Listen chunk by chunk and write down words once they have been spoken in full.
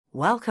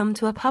Welcome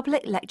to a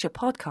public lecture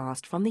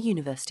podcast from the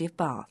University of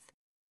Bath.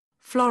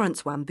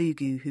 Florence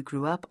Wambugu, who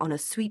grew up on a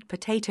sweet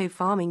potato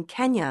farm in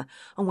Kenya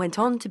and went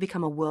on to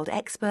become a world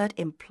expert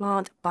in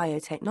plant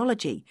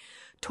biotechnology,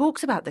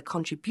 talks about the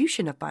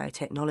contribution of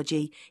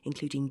biotechnology,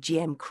 including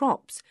GM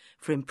crops,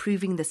 for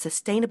improving the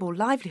sustainable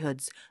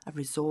livelihoods of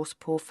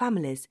resource-poor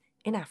families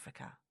in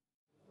Africa.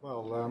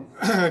 Well,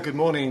 good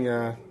morning,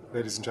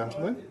 ladies and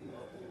gentlemen.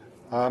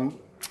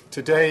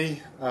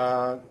 Today,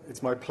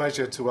 it's my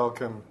pleasure to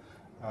welcome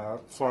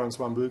Florence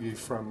Wambugu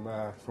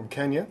from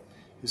Kenya,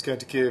 who's going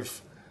to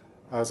give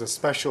us a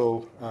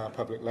special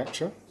public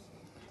lecture.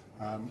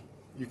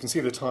 You can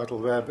see the title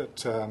there, but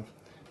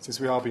since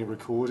we are being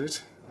recorded,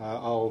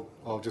 I'll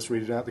just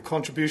read it out. The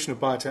contribution of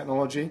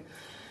biotechnology,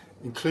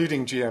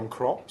 including GM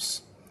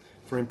crops,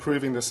 for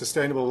improving the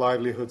sustainable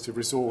livelihoods of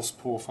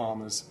resource-poor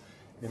farmers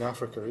in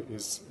Africa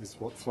is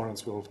what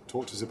Florence will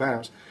talk to us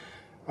about.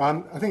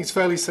 I think it's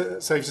fairly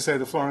safe to say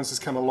that Florence has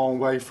come a long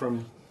way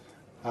from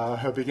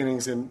her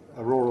beginnings in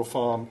a rural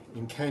farm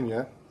in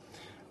Kenya.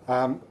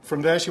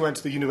 From there, she went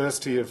to the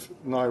University of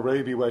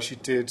Nairobi, where she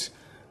did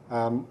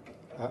a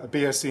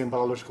BSc in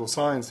Biological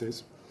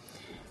Sciences.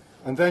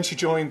 And then she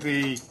joined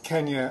the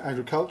Kenya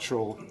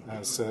Agricultural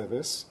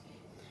Service.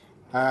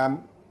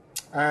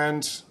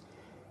 And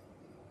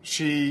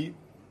she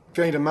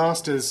gained a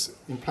master's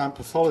in plant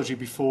pathology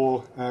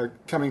before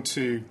coming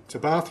to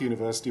Bath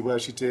University, where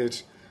she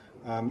did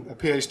a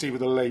PhD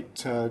with the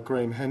late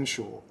Graham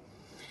Henshaw.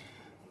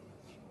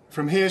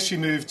 From here, she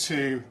moved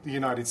to the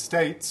United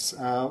States,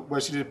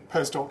 where she did a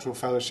postdoctoral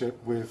fellowship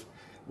with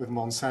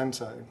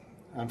Monsanto.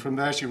 And from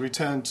there, she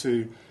returned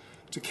to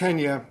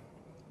Kenya,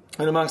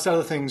 and amongst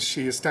other things,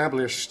 she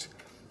established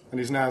and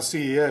is now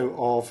CEO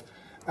of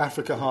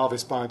Africa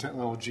Harvest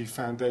Biotechnology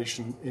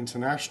Foundation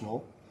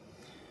International,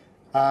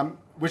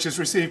 which has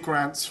received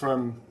grants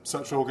from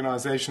such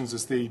organizations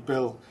as the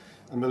Bill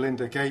and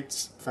Melinda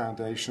Gates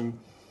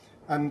Foundation.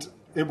 And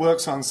it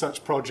works on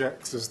such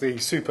projects as the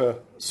Super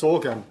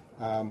Sorghum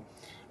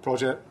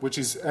project, which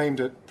is aimed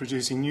at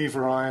producing new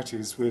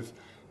varieties with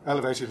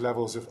elevated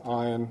levels of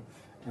iron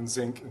and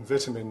zinc and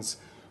vitamins,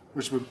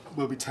 which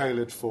will be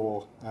tailored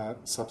for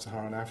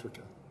sub-Saharan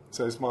Africa.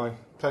 So it's my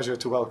pleasure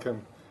to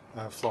welcome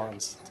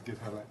Florence to give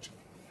her lecture.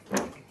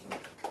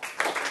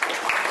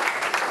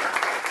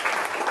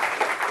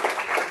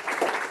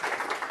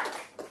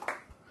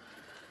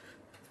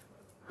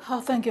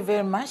 Oh, thank you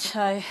very much.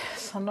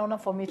 It's an honor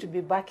for me to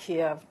be back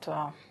here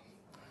after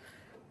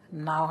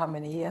now how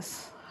many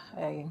years?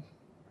 I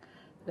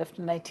left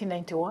in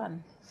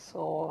 1991,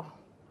 so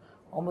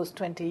almost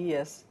 20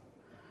 years.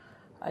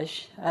 I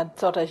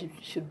thought I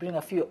should bring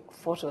a few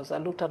photos. I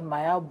looked at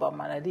my album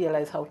and I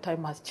realized how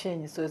time has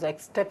changed. So it's like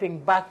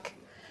stepping back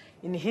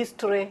in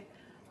history.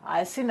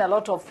 I've seen a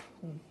lot of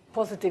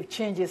positive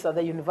changes at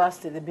the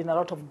university. There's been a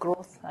lot of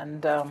growth,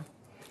 and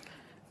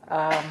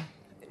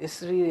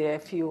it's really I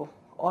feel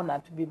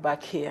honored to be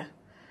back here,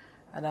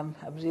 and I'm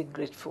really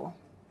grateful.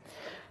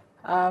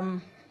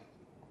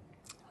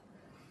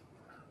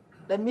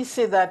 Let me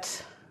say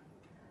that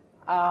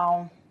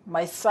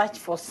my search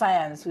for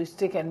science, which has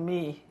taken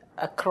me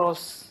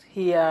across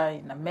here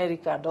in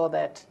America and all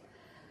that,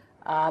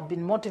 I've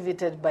been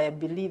motivated by a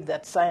belief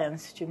that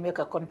science should make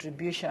a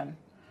contribution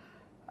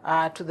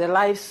to the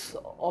lives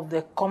of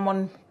the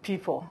common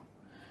people,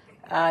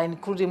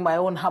 including my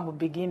own humble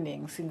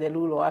beginnings in the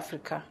rural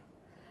Africa.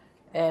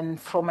 And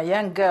from a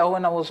young girl,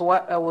 when I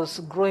was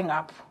growing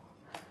up,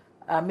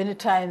 many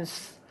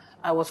times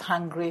I was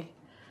hungry.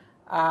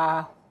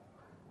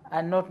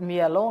 And not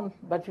me alone,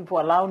 but people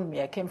around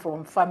me. I came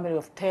from a family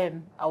of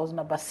 10. I was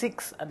number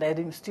 6, and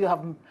I still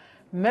have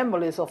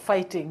memories of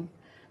fighting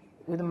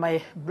with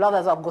my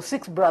brothers. I've got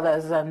 6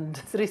 brothers and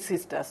 3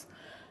 sisters,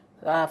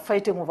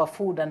 fighting over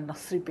food and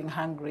sleeping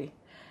hungry.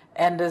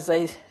 And as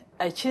I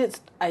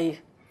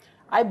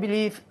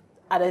believe,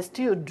 and I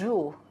still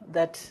do,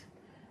 that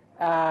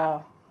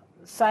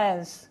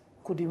science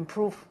could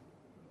improve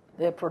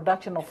the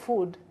production of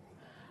food.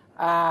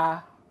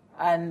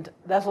 And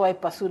that's why I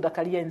pursued a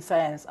career in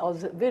science. I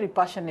was very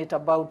passionate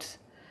about,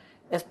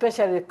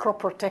 especially crop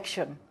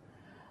protection.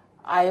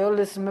 I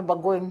always remember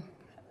going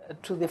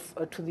to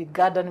the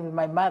garden with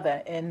my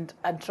mother, and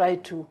I'd try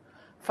to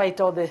fight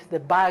all the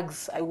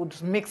bugs. I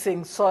would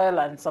mixing soil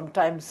and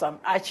sometimes some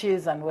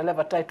ashes and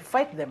whatever, try to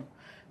fight them,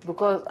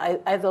 because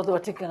I thought they were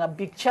taking a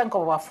big chunk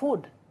of our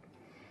food,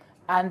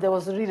 and there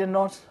was really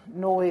no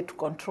way to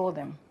control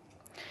them.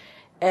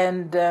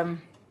 And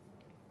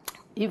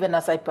even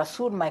as I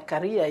pursued my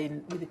career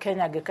with the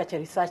Kenya Agriculture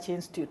Research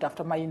Institute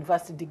after my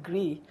university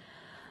degree,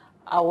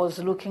 I was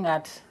looking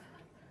at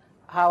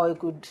how I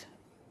could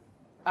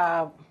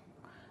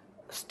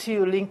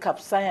still link up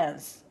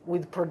science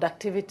with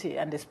productivity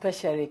and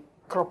especially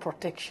crop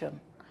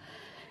protection.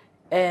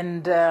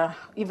 And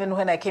even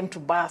when I came to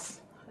Bath,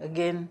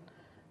 again,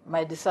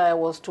 my desire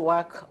was to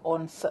work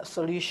on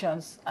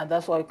solutions, and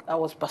that's why I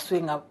was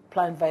pursuing a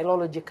plant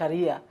biology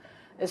career.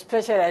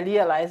 Especially, I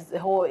realized the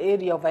whole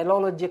area of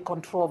virology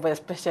control of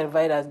especially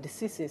virus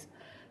diseases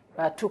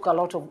took a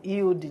lot of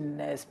yield,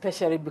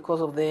 especially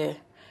because of the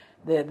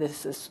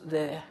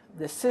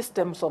the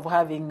systems of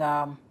having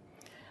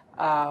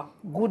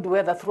good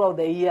weather throughout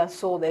the year,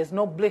 so there's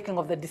no breaking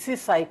of the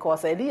disease cycle,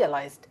 as I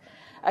realized.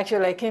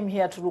 Actually, I came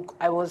here to look.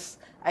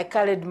 I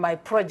carried my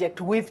project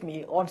with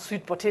me on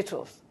sweet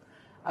potatoes,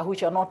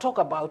 which I'll not talk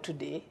about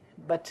today,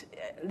 but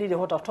really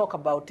what I'll talk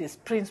about is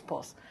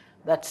principles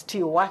that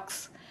still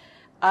works.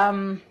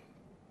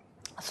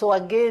 So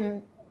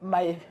again,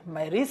 my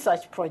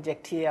research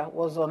project here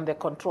was on the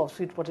control of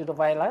sweet potato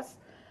virus.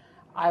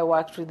 I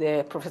worked with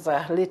the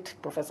Professor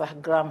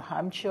Graham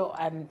Hamshaw,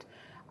 and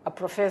a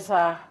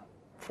professor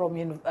from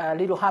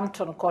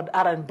Littlehampton called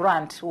Aaron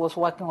Brandt, who was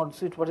working on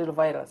sweet potato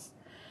virus.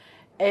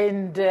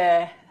 And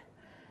it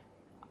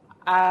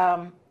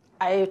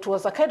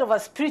was a kind of a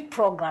spirit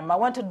program. I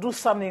wanted to do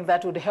something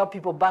that would help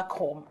people back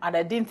home, and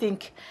I didn't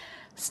think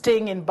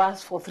staying in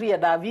Bath for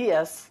 3.5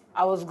 years,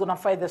 I was going to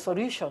find the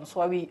solution.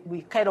 So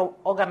we kind of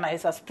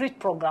organized a spirit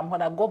program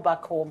when I go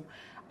back home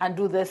and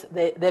do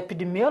the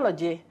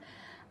epidemiology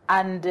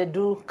and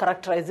do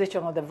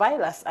characterization of the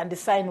virus and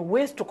design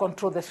ways to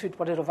control the sweet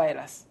potato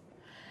virus.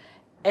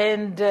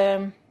 And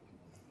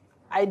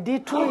I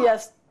did 2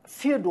 years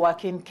field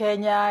work in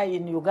Kenya,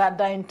 in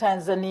Uganda, in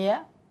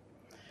Tanzania,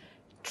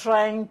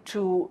 trying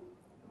to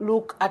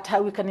look at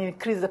how we can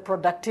increase the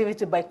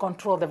productivity by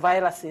control the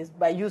viruses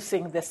by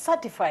using the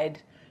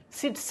certified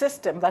seed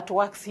system that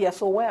works here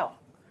so well.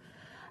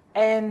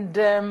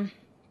 And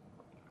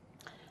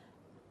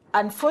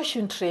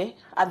unfortunately,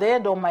 at the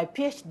end of my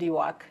PhD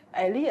work,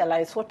 I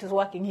realized what is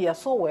working here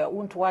so well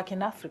won't work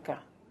in Africa.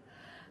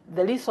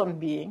 The reason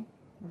being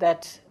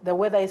that the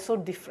weather is so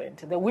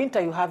different. The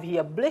winter you have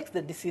here breaks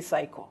the disease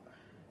cycle,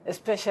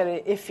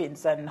 especially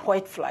aphids and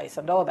whiteflies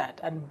and all that.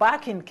 And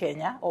back in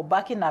Kenya or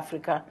back in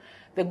Africa,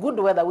 the good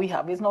weather we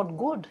have is not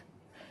good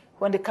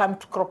when it comes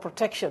to crop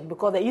protection,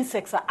 because the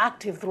insects are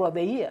active throughout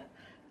the year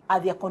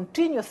and they are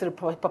continuously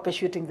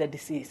perpetuating the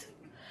disease.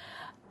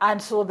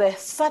 And so the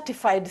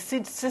certified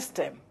seed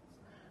system,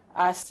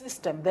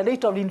 the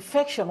rate of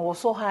infection was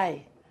so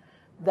high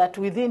that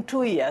within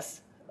 2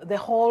 years, the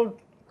whole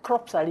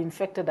crops are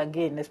infected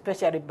again,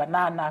 especially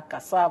banana,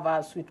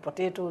 cassava, sweet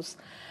potatoes,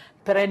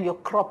 perennial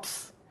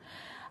crops.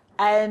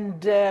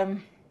 And the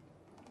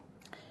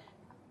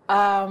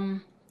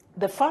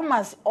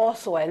farmers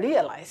also, I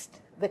realized,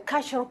 the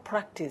cultural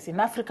practice. In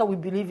Africa, we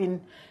believe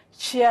in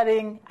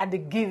sharing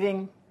and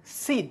giving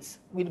seeds.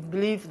 We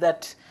believe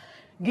that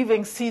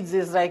giving seeds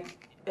is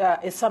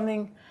is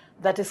something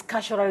that is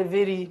culturally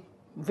very,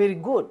 very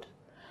good.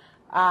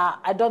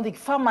 I don't think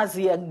farmers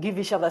here give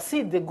each other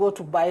seeds. They go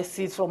to buy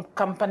seeds from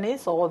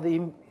companies or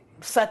the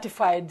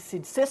certified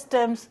seed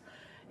systems.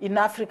 In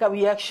Africa,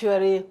 we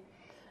actually,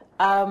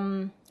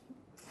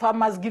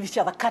 farmers give each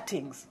other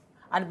cuttings.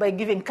 And by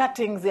giving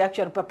cuttings, they're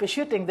actually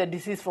perpetuating the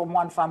disease from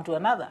one farm to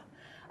another.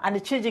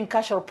 And changing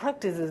cultural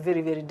practice is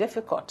very, very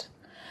difficult.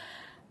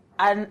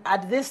 And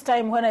at this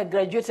time, when I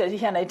graduated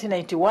here in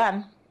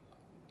 1991,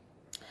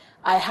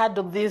 I heard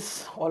of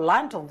this, or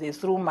learned of this,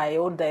 through my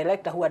own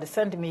director who had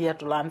sent me here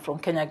to learn from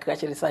Kenya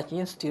Agriculture Research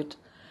Institute,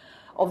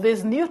 of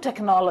this new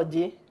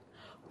technology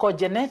called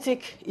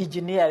genetic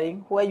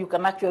engineering, where you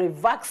can actually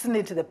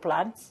vaccinate the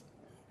plants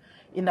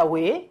in a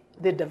way,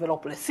 they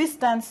develop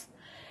resistance,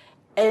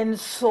 and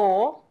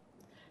so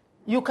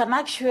you can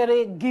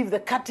actually give the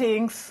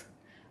cuttings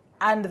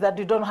and that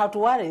you don't have to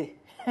worry.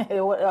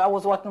 I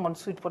was working on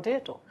sweet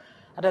potato,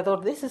 and I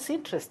thought, this is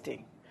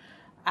interesting.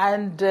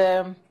 And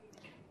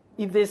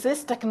if there's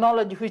this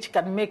technology which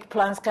can make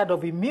plants kind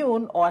of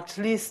immune or at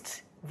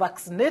least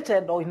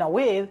vaccinated, or in a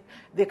way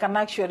they can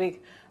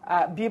actually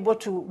be able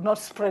to not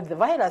spread the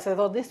virus, I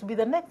thought this would be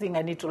the next thing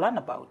I need to learn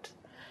about.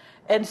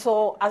 And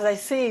so, as I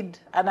said,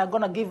 and I'm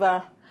going to give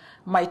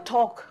my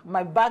talk,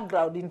 my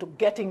background into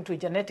getting to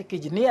genetic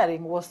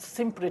engineering was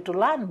simply to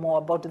learn more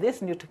about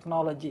this new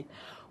technology,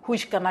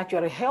 which can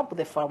actually help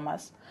the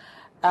farmers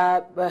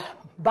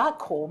back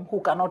home who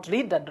cannot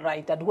read and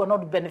write and who are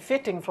not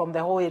benefiting from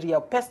the whole area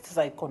of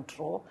pesticide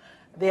control.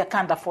 They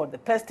can't afford the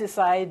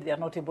pesticide, they are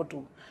not able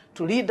to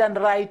read and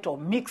write or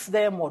mix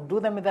them or do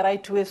them in the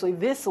right way. So if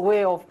this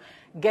way of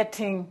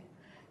getting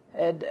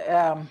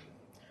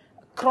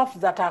crops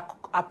that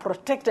are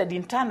protected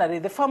internally,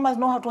 the farmers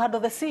know how to handle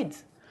the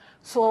seeds.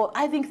 So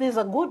I think there's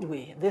a good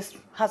way. This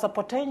has a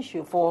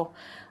potential for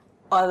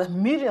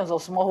millions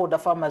of smallholder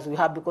farmers we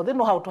have, because they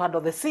know how to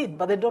handle the seed,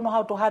 but they don't know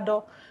how to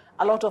handle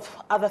a lot of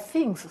other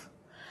things.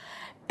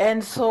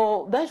 And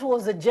so that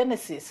was the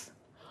genesis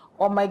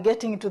of my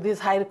getting into this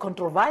highly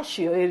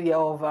controversial area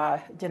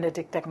of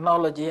genetic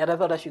technology, and I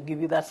thought I should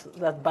give you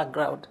that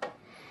background.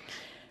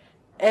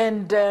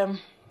 And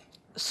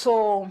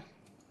so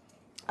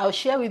I'll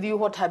share with you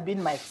what had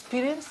been my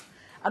experience.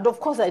 And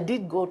of course, I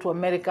did go to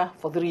America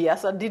for 3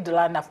 years. I did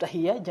learn after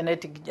here,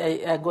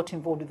 I got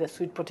involved with the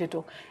sweet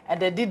potato,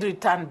 and I did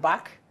return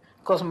back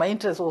because my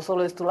interest was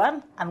always to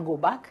learn and go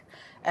back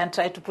and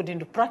try to put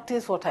into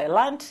practice what I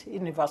learned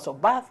in University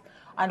of Bath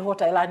and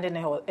what I learned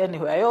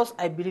anywhere else.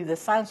 I believe the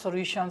science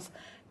solutions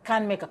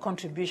can make a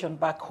contribution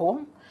back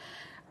home.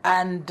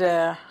 And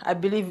I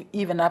believe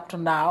even up to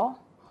now,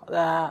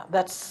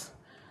 that's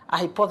a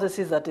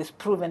hypothesis that is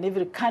proven.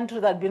 Every country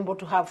that has been able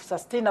to have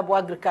sustainable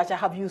agriculture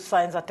have used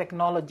science and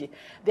technology.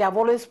 They have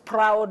always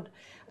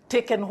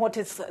taken what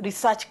is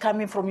research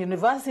coming from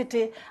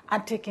university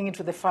and taking it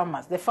to the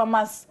farmers. The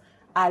farmers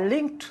are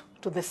linked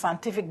to the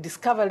scientific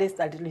discoveries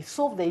that really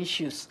solve the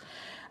issues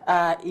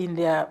in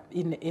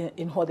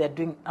what they're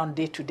doing on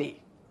day to day.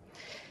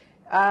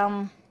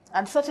 And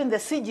certainly the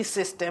CG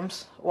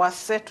systems was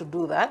set to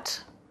do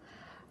that.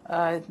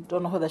 I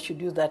don't know whether I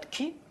should use that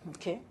key.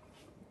 Okay.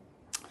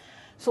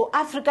 So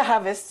Africa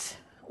Harvest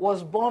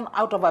was born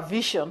out of a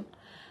vision.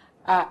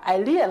 I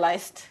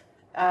realized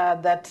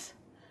that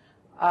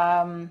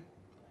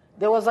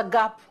there was a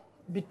gap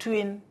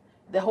between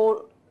the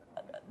whole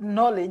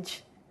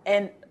knowledge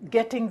and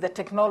getting the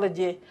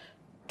technology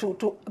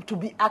to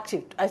be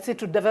active. I say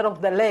to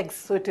develop the legs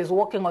so it is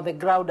walking on the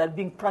ground and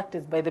being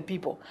practiced by the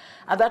people.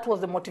 And that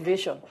was the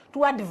motivation,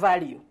 to add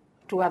value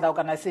to other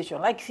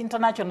organizations, like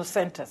international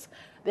centers.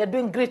 They're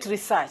doing great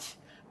research,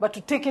 but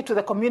to take it to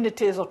the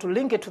communities or to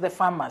link it to the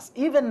farmers,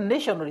 even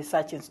national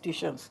research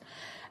institutions.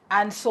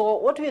 And so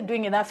what we're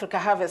doing in Africa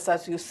Harvest,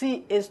 as you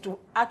see, is to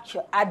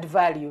actually add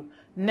value,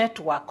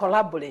 network,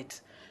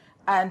 collaborate,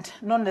 and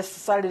not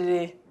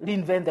necessarily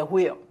reinvent the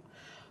wheel.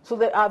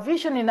 So our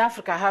vision in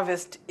Africa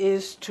Harvest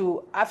is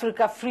to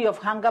Africa free of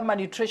hunger,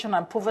 malnutrition,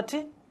 and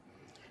poverty.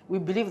 We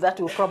believe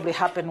that will probably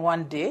happen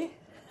one day,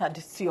 and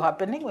it's still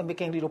happening. We're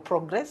making little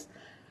progress,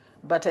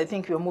 but I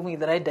think we're moving in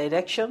the right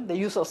direction. The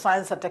use of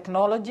science and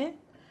technology,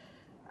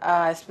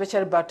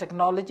 especially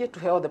biotechnology, to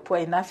help the poor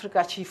in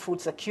Africa achieve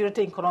food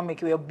security,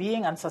 economic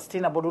well-being, and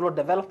sustainable rural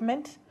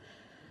development.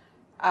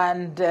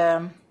 And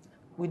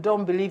we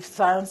don't believe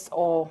science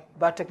or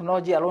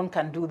biotechnology alone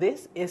can do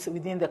this. It's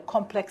within the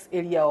complex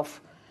area of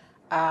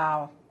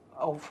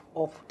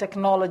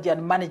technology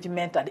and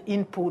management and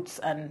inputs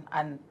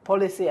and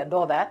policy and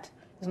all that.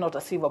 It's not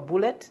a silver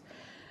bullet.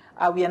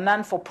 We are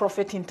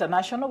non-for-profit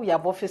international. We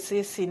have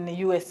offices in the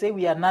USA.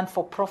 We are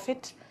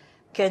non-for-profit,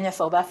 Kenya,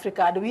 South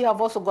Africa. And we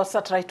have also got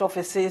satellite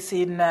offices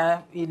in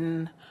a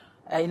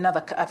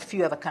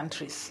few other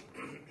countries.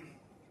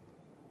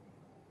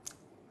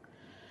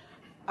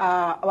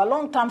 Our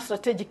long-term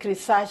strategic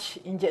research,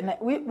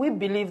 we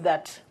believe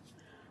that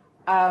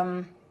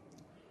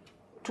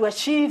to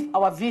achieve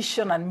our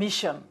vision and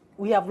mission,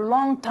 we have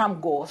long-term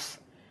goals,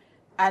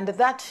 and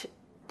that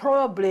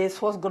probably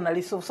is what's going to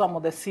resolve some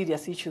of the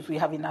serious issues we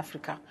have in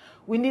Africa.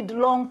 We need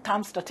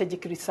long-term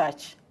strategic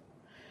research,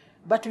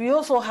 but we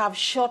also have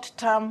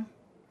short-term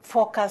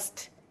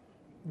focused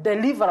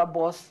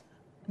deliverables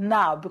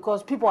now,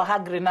 because people are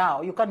hungry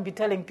now. You can't be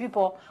telling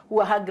people who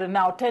are hungry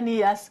now, 10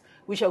 years,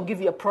 we shall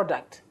give you a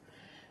product.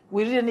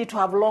 We really need to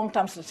have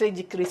long-term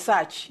strategic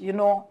research. You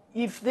know,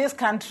 if this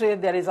country,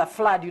 there is a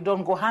flood, you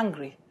don't go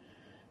hungry.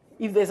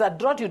 If there's a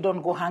drought, you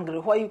don't go hungry.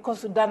 Why?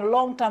 Because you've done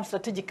long-term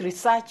strategic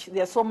research.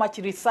 There's so much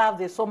reserve,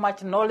 there's so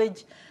much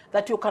knowledge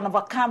that you can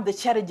overcome the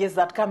challenges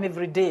that come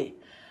every day.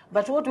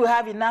 But what we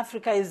have in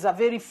Africa is a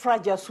very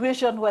fragile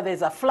situation where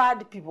there's a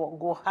flood, people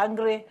go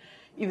hungry.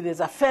 If there's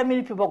a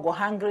famine, people go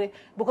hungry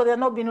because there's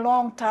not been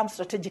long-term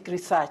strategic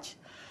research.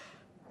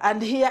 And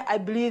here I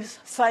believe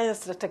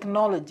science and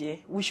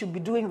technology, we should be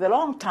doing the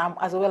long-term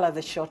as well as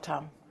the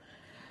short-term.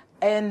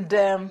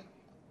 And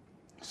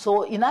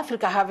so in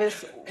Africa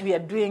Harvest, we are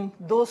doing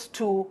those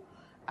two,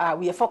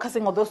 we are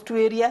focusing on those two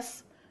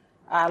areas,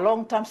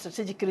 long-term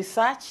strategic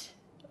research,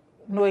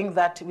 knowing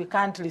that we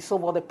can't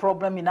resolve all the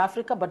problem in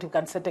Africa, but we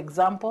can set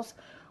examples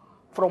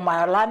from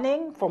our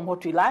learning, from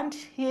what we learned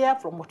here,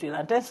 from what we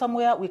learned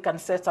somewhere. We can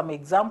set some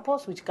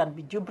examples which can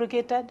be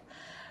duplicated.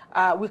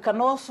 We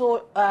can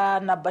also,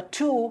 number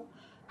two,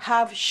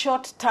 have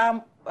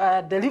short-term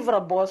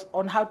deliverables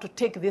on how to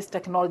take this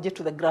technology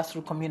to the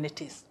grassroots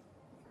communities.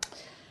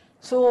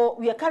 So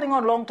we are carrying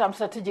on long-term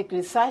strategic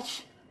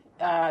research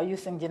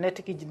using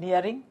genetic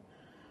engineering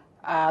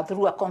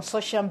through a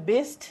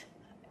consortium-based,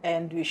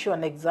 and we show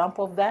an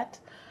example of that.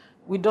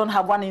 We don't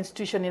have one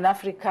institution in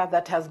Africa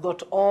that has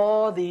got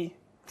all the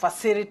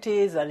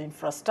facilities and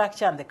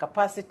infrastructure and the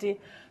capacity.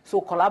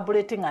 So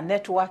collaborating and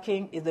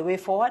networking is the way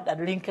forward,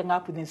 and linking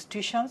up with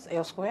institutions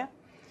elsewhere.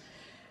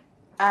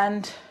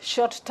 And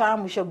short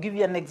term, we shall give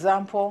you an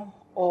example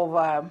of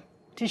a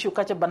tissue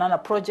culture banana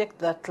project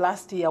that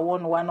last year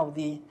won one of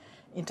the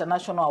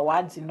international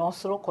awards in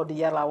Oslo called the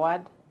Yale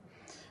Award,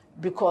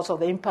 because of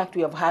the impact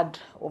we have had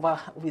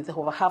with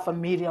over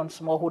 500,000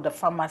 smallholder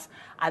farmers.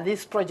 And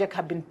this project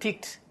has been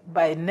picked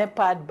by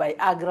NEPAD, by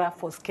AGRA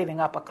for scaling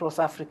up across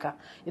Africa.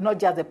 It's not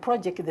just the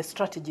project, the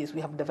strategies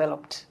we have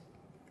developed.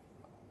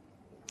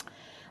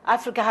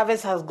 Africa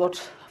Harvest has got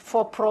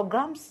 4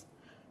 programs.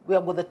 We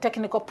have got the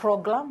technical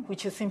program,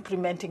 which is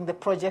implementing the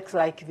projects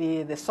like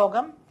the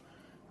sorghum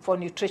for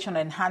nutrition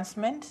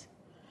enhancement.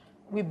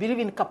 We believe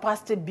in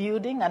capacity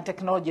building and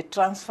technology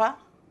transfer.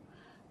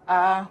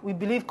 We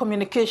believe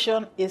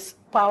communication is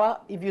power.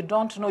 If you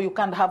don't know, you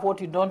can't have what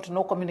you don't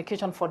know.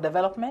 Communication for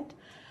development.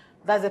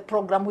 That's a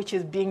program which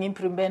is being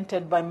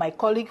implemented by my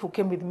colleague who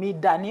came with me,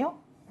 Daniel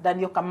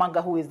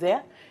Kamanga, who is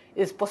there.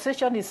 His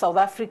position is South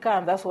Africa,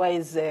 and that's why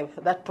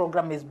that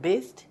program is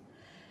based.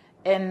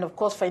 and of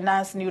course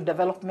finance new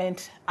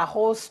development, a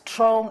whole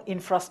strong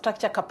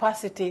infrastructure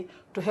capacity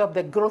to help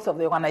the growth of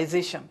the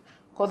organization,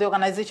 because the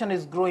organization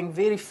is growing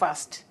very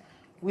fast.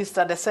 We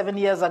started 7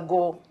 years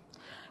ago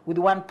with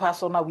one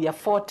person, now we are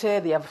 40,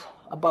 they have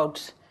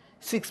about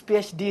 6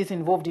 PhDs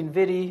involved in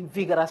very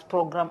vigorous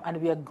program,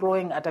 and we are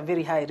growing at a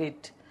very high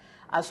rate.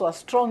 And so a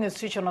strong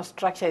institutional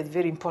structure is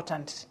very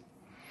important.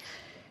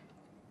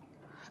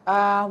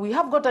 We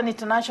have got an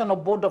international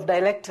board of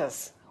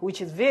directors,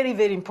 which is very,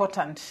 very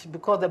important,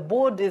 because the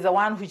board is the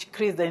one which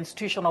creates the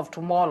institution of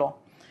tomorrow.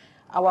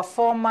 Our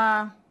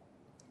former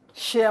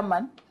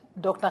chairman,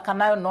 Dr.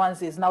 Kanayo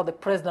Nwanzi, is now the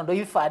president of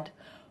IFAD,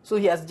 so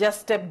he has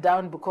just stepped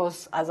down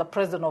because as a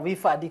president of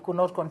IFAD, he could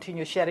not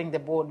continue sharing the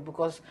board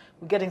because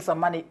we're getting some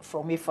money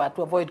from IFAD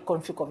to avoid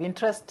conflict of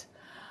interest.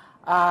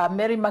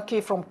 Mary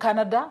McKay from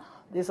Canada,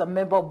 there's a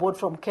member of board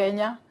from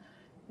Kenya.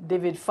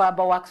 David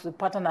Faber works with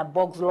partner at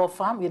Boggs Law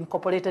Firm. We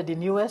incorporated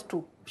in US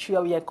to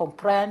ensure we are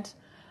compliant.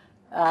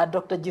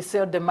 Dr.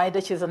 Giselle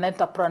Demaide, she's an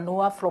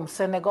entrepreneur from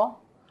Senegal.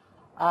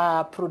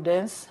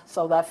 Prudence,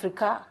 South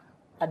Africa.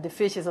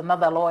 Adefish is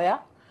another lawyer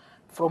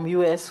from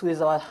US who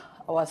is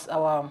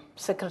our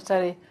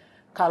secretary.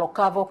 Carlo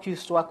Cavo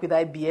used to work with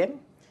IBM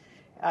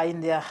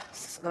in their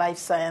life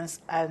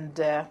science.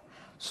 And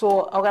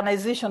so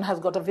organization has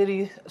got a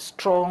very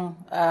strong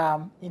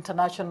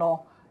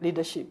international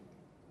leadership.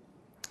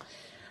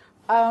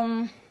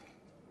 Where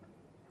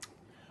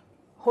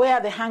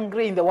are the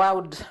hungry in the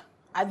world?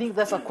 I think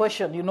that's a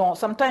question. You know,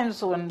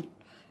 sometimes when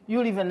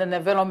you live in an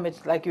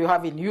environment like you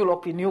have in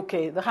Europe, in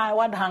UK, the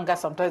word hunger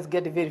sometimes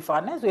gets very far.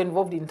 Unless you're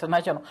involved in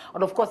international.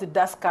 And of course, it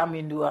does come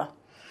into a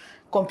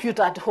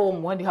computer at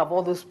home when you have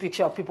all those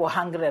pictures of people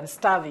hungry and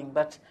starving.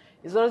 But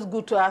it's always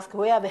good to ask,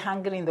 where are the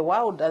hungry in the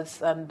world?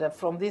 And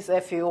from this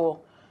FAO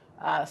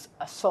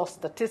source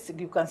statistic,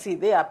 you can see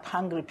there are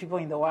hungry people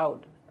in the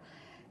world.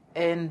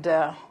 And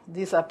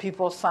these are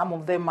people, some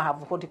of them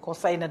have what you call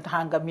silent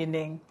hunger,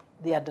 meaning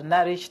they are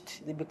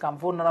nourished, they become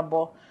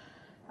vulnerable.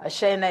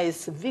 China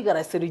is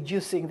vigorously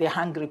reducing the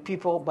hungry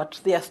people, but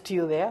they are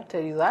still there. I'll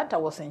tell you that. I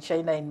was in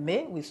China in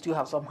May. We still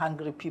have some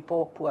hungry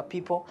people, poor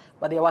people,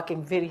 but they're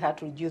working very hard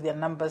to reduce their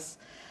numbers.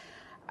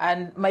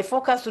 And my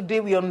focus today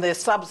will be on the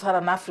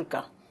sub-Saharan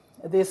Africa,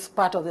 this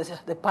part of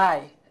the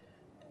pie.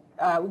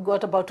 We've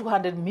got about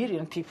 200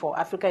 million people.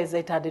 Africa is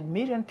 800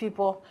 million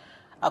people.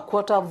 A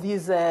quarter of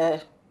these,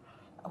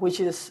 which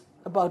is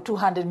about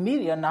 200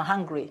 million, are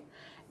hungry.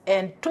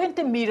 And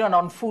 20 million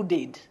on food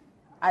aid.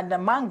 And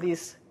among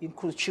these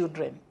include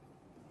children.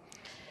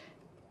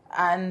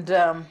 And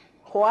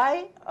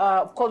why?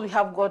 Of course, we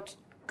have got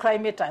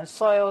climate and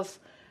soils.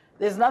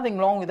 There's nothing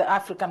wrong with the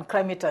African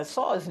climate and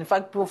soils. In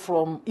fact, people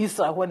from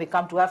Israel, when they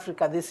come to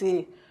Africa, they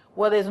say,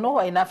 well, there's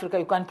nowhere in Africa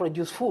you can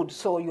produce food,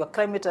 so your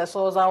climate and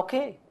soils are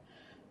okay.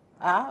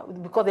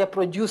 Because they're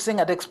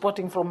producing and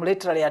exporting from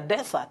literally a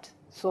desert.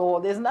 So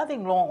there's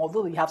nothing wrong,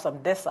 although we have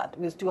some desert,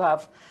 we still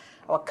have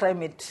our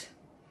climate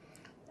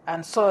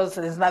and soils.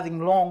 There's nothing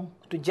wrong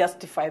to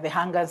justify the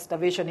hunger and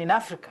starvation in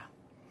Africa.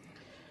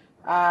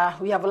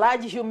 We have a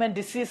large human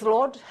disease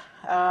load.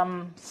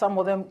 Some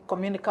of them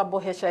communicable.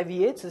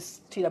 HIV/AIDS is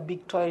still a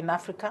big toil in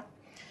Africa.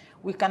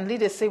 We can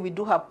really say we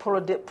do have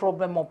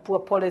problem of poor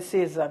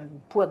policies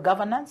and poor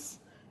governance,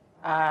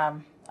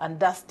 and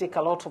does take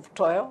a lot of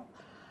toil.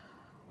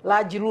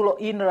 Large rural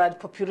inland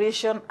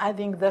population, I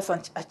think that's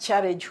a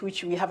challenge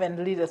which we haven't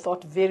really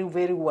thought very,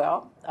 very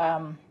well.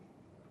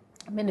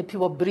 Many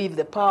people believe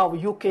the power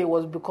of UK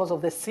was because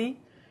of the sea.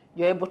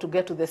 You're able to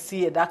get to the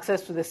sea and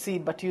access to the sea,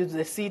 but use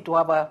the sea to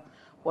have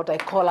what I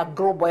call a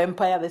global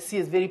empire. The sea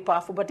is very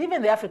powerful. But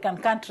even the African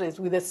countries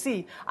with the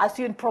sea are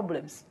still in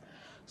problems.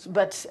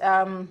 But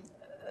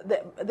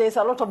there's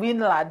a lot of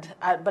inland,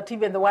 but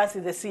even the ones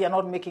in the sea are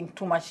not making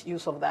too much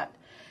use of that.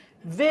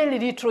 Very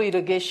little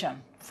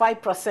irrigation,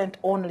 5%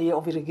 only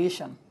of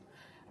irrigation.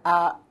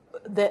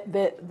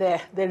 The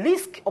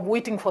risk of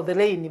waiting for the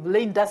rain, if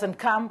rain doesn't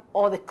come,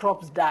 all the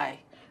crops die.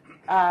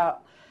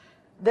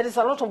 There is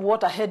a lot of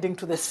water heading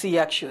to the sea,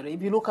 actually.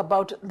 If you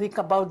think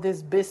about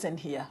this basin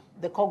here,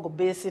 the Congo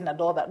Basin and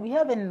all that, we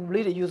haven't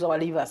really used our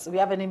rivers. We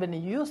haven't even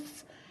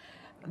used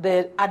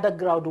the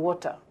underground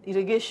water.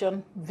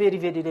 Irrigation, very,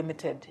 very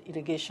limited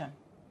irrigation.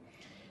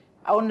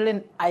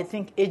 Only, I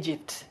think,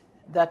 Egypt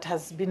that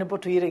has been able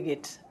to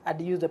irrigate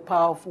and use the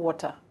power of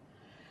water.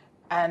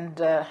 And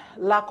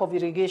lack of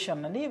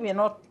irrigation, and even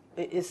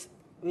it's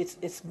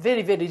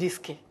very, very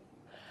risky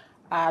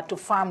to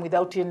farm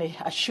without any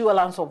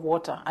assurance of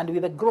water. And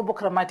with the global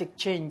climatic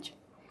change,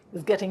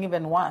 it's getting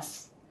even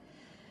worse.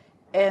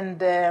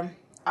 And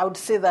I would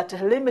say that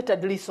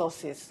limited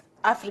resources.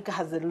 Africa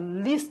has the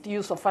least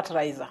use of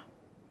fertilizer.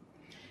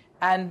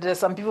 And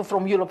some people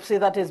from Europe say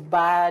that is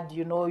bad,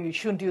 you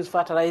shouldn't use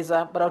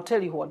fertilizer. But I'll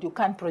tell you what, you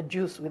can't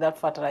produce without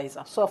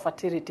fertilizer. Soil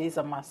fertility is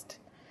a must.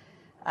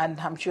 And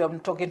I'm sure I'm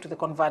talking to the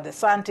converted.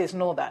 Scientists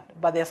know that.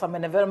 But there are some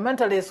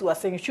environmentalists who are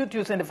saying you should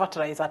use any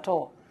fertilizer at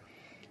all.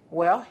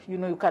 Well,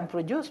 you can't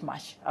produce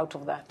much out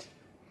of that.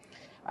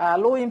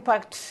 Low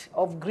impact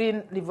of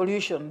green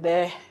revolution.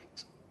 The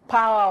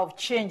power of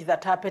change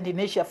that happened in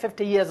Asia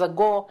 50 years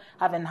ago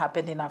haven't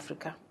happened in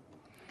Africa.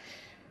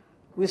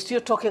 We're still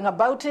talking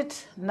about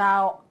it.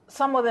 Now,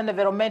 some of the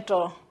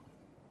environmental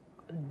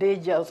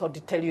dangers or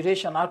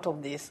deterioration out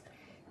of this,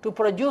 to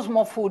produce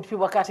more food,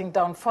 people are cutting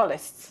down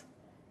forests,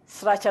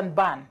 slash and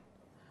burn,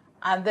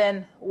 and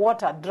then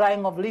water,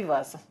 drying of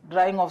rivers,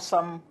 drying of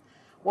some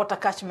water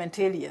catchment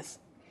areas.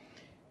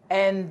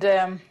 And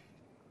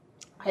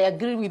I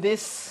agree with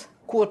this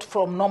quote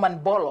from Norman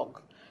Borlaug.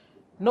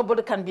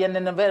 Nobody can be an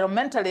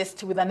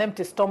environmentalist with an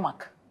empty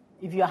stomach.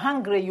 If you're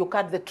hungry, you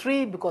cut the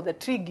tree because the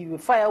tree gives you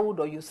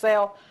firewood or you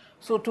sell.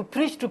 So to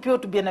preach to people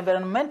to be an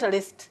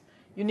environmentalist,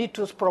 you need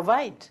to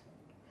provide.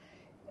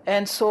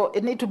 And so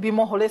it needs to be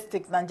more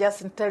holistic than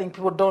just telling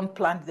people don't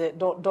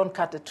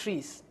cut the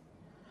trees.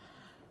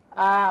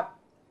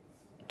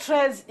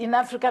 Trends in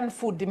African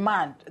food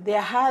demand. There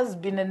has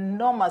been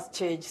enormous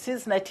change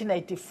since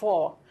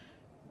 1984.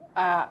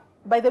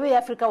 By the way,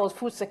 Africa was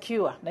food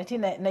secure.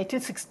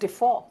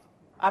 1964,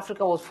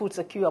 Africa was food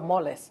secure, more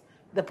or less.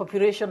 The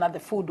population and the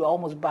food were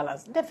almost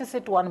balanced.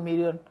 Deficit 1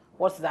 million,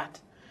 what's that?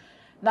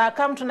 Now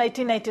come to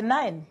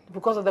 1999,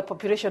 because of the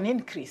population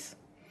increase.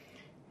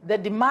 The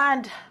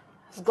demand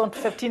has gone to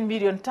 15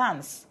 million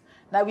tons.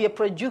 Now we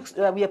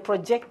are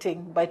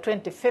projecting by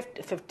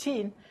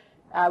 2015,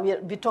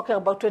 we'll be talking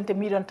about 20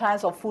 million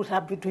tons of food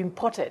have been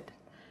imported.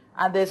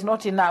 And there's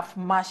not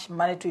much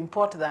money to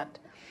import that.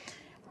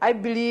 I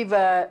believe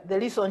the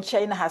reason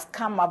China has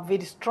come up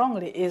very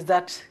strongly is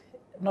that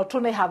not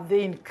only have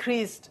they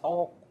increased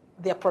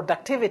their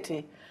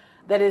productivity,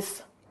 there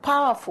is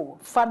powerful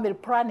family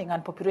planning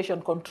and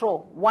population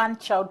control, 1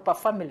 child per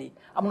family.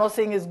 I'm not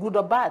saying it's good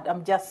or bad.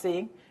 I'm just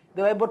saying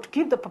they were able to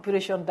keep the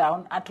population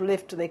down and to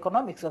lift the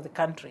economics of the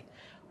country.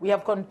 We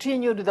have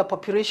continued with the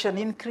population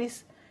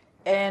increase,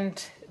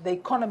 and the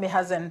economy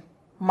hasn't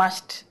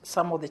matched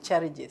some of the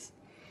challenges.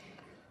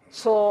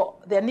 So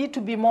there need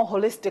to be more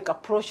holistic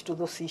approach to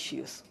those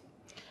issues.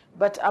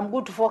 But I'm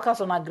going to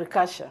focus on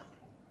agriculture.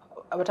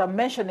 But I'm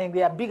mentioning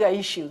there are bigger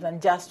issues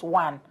than just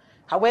one.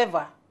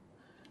 However,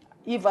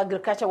 if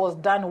agriculture was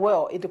done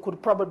well, it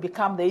could probably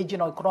become the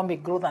engine of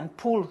economic growth and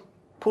pull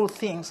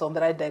things on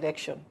the right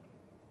direction.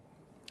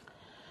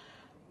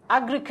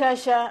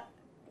 Agriculture,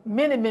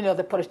 many of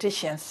the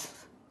politicians,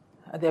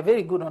 they're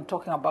very good on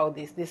talking about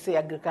this. They say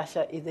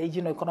agriculture is the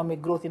engine of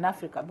economic growth in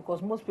Africa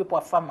because most people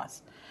are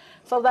farmers.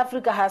 South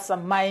Africa has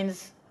some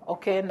mines,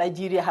 okay,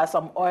 Nigeria has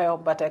some oil,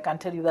 but I can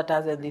tell you that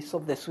hasn't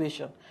solved the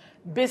situation.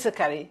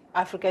 Basically,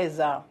 Africa is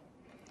a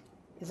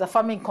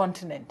farming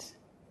continent,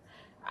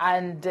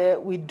 and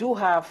we do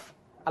have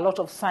a lot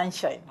of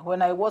sunshine.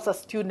 When I was a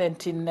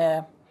student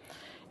in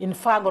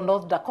Fargo,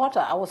 North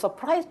Dakota, I was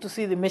surprised to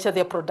see they measure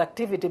their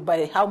productivity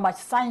by how much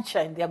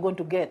sunshine they are going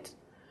to get.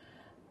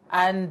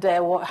 And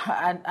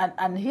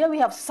here we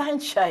have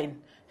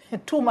sunshine,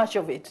 too much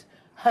of it.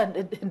 And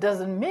it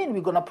doesn't mean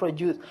we're going to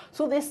produce.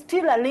 So there's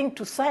still a link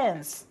to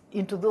science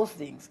into those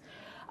things.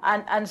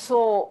 And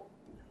so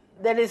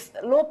there is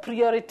low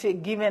priority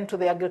given to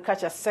the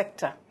agriculture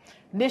sector.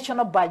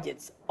 National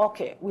budgets,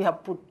 okay, we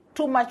have put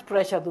too much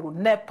pressure through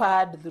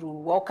NEPAD,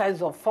 through all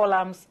kinds of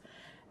forums.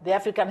 The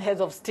African heads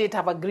of state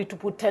have agreed to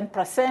put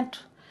 10%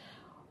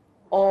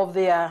 of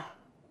their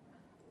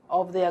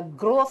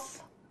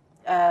growth,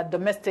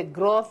 domestic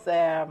growth,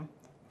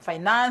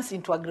 finance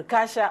into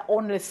agriculture.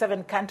 Only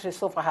 7 countries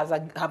so far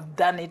have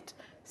done it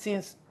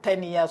since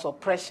 10 years of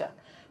pressure.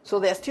 So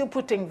they're still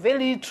putting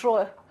very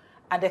little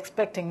and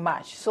expecting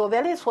much. So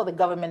that is what the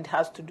government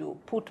has to do,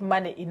 put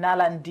money in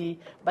R&D,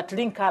 but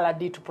link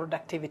R&D to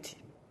productivity.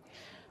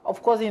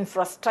 Of course,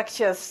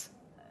 infrastructures,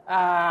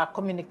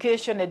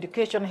 communication,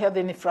 education, health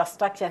and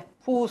infrastructure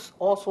pulls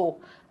also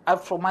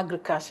out from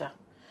agriculture.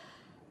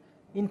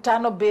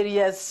 Internal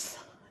barriers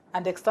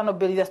and external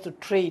barriers to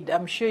trade.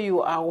 I'm sure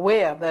you are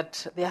aware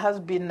that there has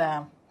been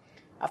a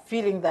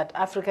feeling that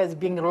Africa is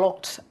being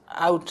locked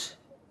out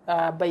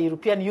by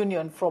European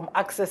Union from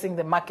accessing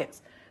the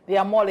markets. There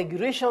are more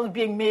regulations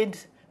being made.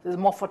 There's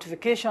more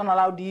fortification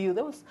allowed EU.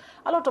 There was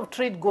a lot of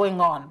trade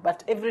going on,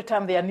 but every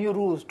time there are new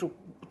rules to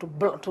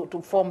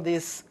form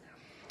these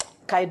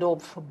kind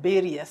of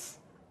barriers.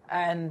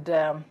 And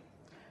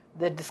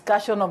the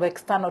discussion of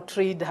external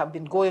trade have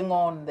been going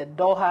on, the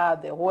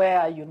Doha, the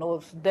where,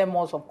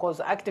 demos, of course.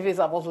 Activists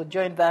have also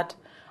joined that.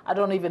 I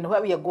don't even know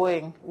where we are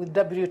going with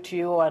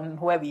WTO and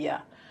where we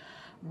are.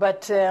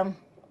 But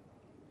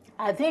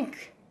I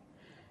think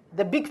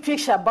the big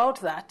picture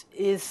about that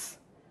is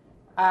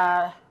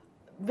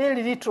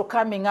very little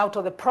coming out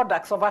of the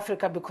products of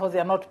Africa because they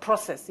are not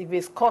processed. If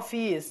it's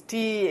coffee, it's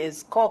tea,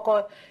 it's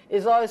cocoa,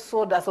 it's always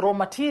sold as raw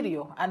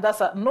material. And that's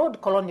an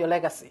old colonial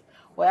legacy,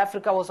 where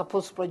Africa was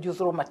supposed to produce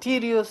raw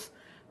materials,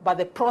 but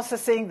the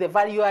processing, the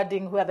value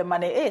adding, where the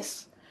money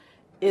is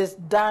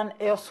done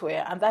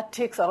elsewhere. And that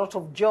takes a lot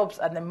of jobs,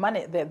 and the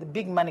money, the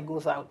big money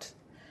goes out.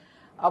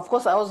 Of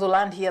course, I also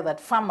learned here that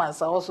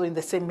farmers are also in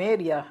the same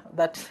area,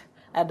 that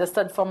I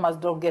understand farmers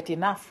don't get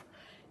enough.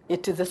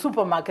 It is the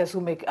supermarkets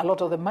who make a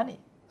lot of the money.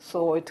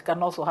 So it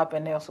can also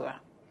happen elsewhere.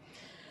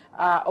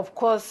 Of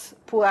course,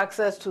 poor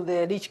access to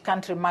the rich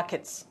country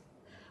markets.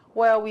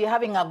 where we're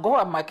having a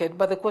Goa market,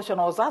 but the question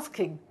I was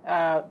asking,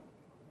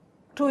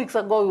 2 weeks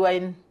ago we were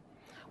in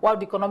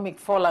World Economic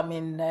Forum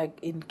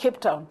in Cape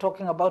Town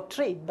talking about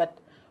trade, but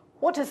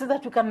what is it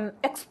that we can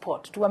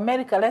export to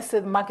America? Let's say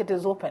the market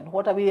is open.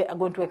 What are we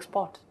going to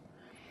export?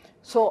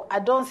 So I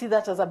don't see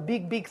that as a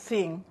big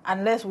thing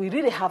unless we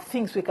really have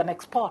things we can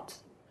export.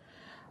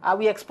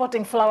 We're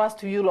exporting flowers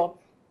to Europe.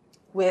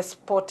 We're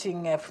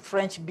exporting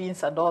French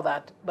beans and all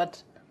that.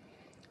 But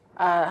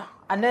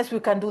unless we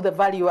can do the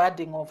value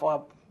adding of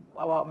our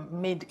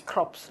made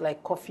crops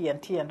like coffee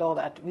and tea and all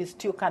that, we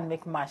still can't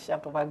make much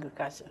out of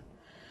agriculture.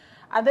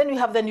 And then we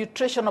have the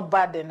nutritional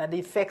burden and the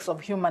effects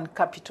of human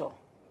capital.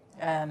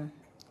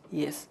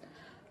 Yes.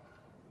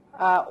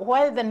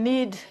 While the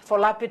need for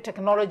rapid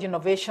technology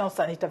innovations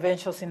and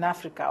interventions in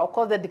Africa, of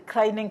course, the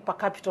declining per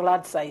capita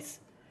land size,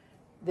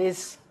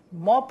 there's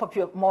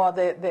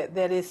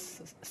there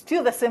is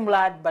still the same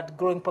land but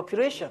growing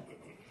population.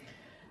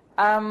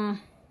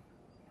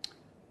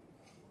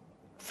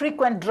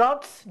 Frequent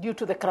droughts due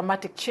to the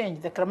climatic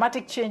change. The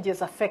climatic change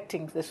is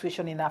affecting the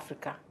situation in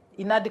Africa.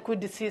 Inadequate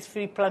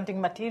disease-free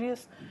planting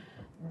materials.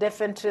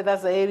 Definitely,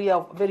 that's the area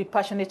of very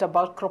passionate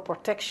about crop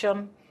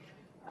protection.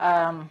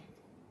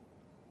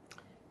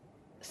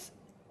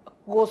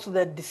 Goes to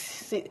the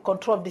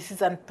control of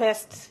disease and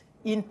pests,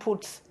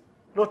 inputs,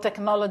 raw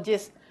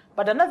technologies.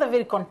 But another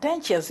very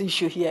contentious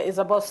issue here is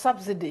about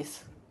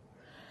subsidies.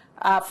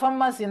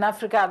 Farmers in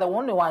Africa are the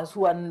only ones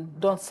who are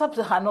not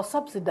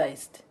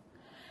subsidized.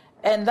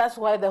 And that's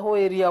why the whole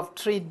area of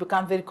trade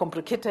becomes very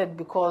complicated,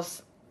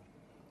 because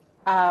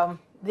they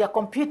are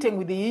competing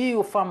with the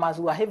EU farmers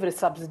who are heavily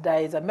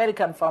subsidized.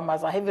 American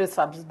farmers are heavily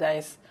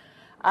subsidized.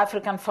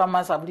 African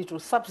farmers have little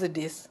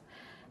subsidies.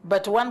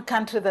 But one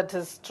country that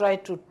has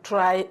tried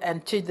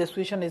and change the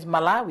situation is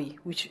Malawi,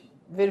 which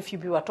very few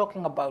people are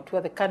talking about,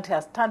 where the country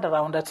has turned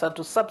around and started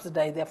to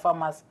subsidize their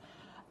farmers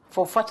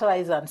for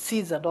fertilizer and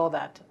seeds and all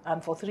that.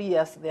 And for 3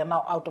 years, they are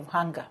now out of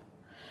hunger.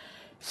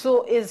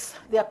 So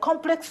they are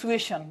complex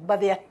situation,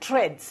 but they are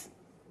threads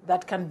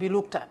that can be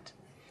looked at.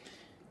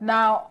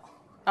 Now,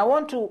 I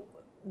want to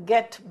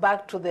get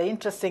back to the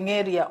interesting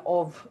area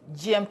of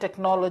GM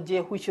technology,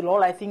 which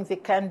all I think they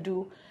can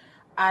do.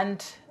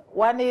 And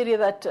one area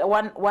that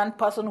one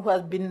person who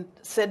has been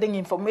sending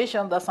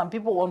information that some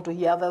people want to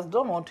hear, others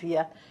don't want to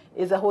hear,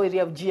 is the whole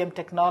area of GM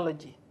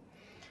technology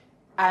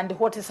and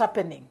what is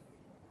happening,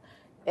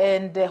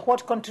 and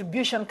what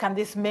contribution can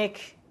this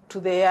make to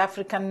the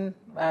African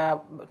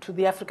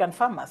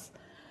farmers.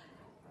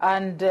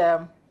 And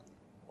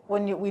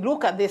when we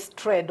look at this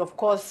trend, of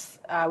course,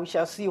 we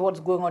shall see what's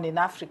going on in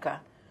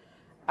Africa.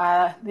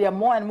 There are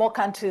more and more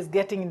countries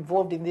getting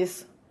involved in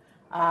this,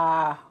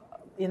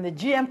 in the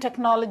GM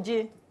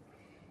technology.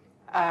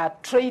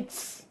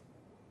 Traits,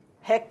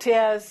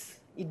 hectares,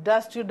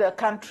 industrial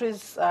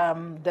countries,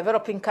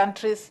 developing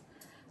countries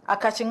are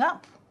catching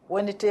up.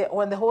 When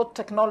the whole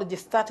technology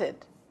started,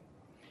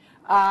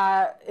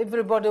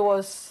 everybody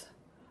was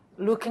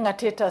looking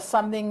at it as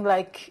something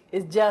like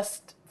it's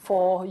just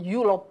for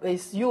Europe,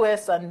 it's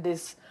US and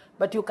this,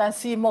 but you can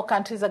see more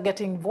countries are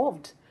getting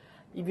involved.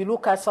 If you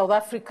look at South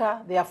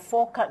Africa, there are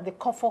four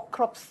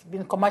crops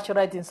being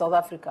commercialized in South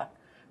Africa: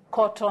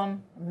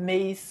 cotton,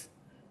 maize,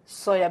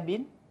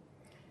 soybean.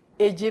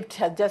 Egypt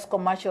has just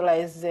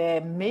commercialized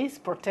maize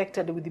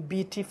protected with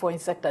BT for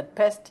insect and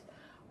pest.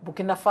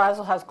 Burkina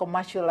Faso has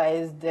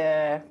commercialized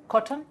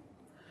cotton.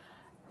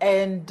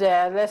 And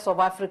the rest of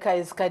Africa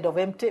is kind of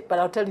empty. But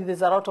I'll tell you,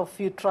 there's a lot of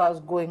field trials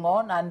going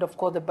on. And, of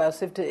course, the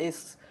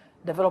biosafety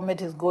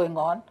development is going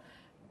on.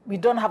 We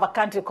don't have a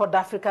country called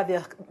Africa. There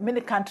are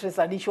many countries,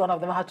 and each one of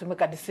them have to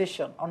make a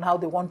decision on how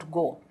they want to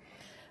go.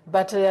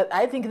 But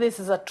I think this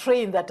is a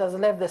train that has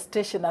left the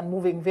station and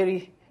moving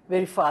very,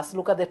 very fast.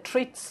 Look at the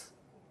traits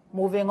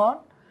moving on.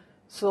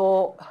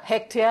 So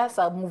hectares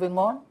are moving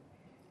on.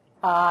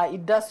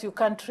 Industrial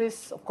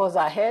countries, of course,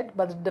 are ahead,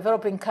 but the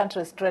developing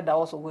countries' trade are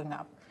also going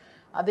up.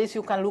 And this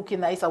you can look in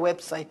the ISA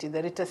website,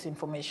 the latest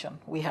information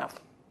we have.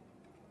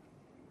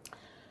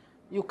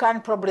 You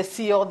can't probably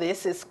see all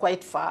this, it's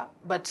quite far,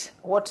 but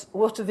what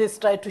this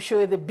try to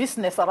show you the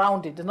business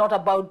around it. It's not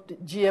about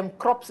GM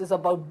crops, it's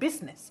about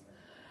business.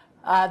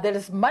 There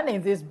is money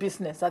in this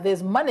business,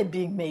 there's money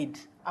being made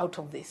out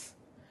of this.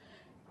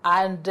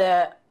 And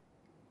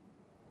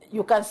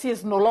you can see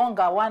it's no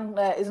longer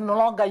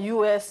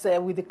US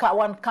with the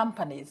one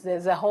company.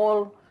 There's a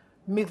whole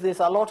mix, there's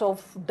a lot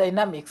of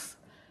dynamics.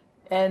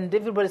 And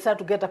everybody started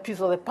to get a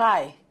piece of the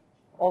pie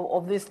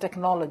of this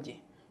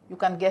technology. You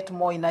can get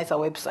more in ISA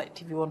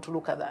website if you want to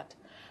look at that.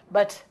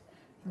 But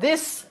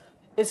this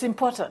is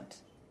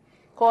important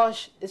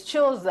because it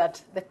shows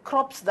that the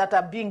crops that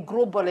are being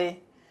globally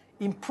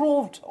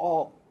improved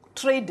or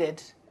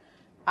traded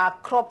are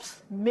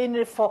crops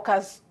mainly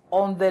focused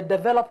on the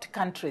developed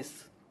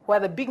countries where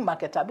the big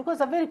markets are, because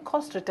they're very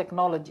costly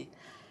technology.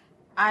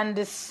 And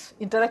this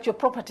intellectual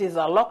properties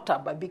are locked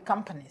up by big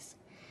companies.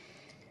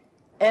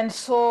 And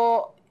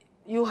so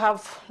you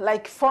have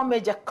like 4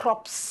 major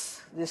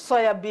crops: the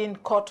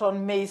soybean,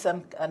 cotton, maize,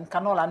 and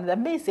canola. And the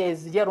maize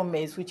is yellow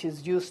maize, which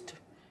is used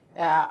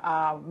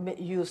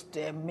used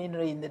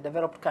mainly in the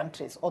developed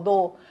countries.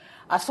 Although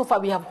so far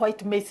we have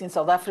white maize in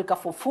South Africa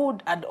for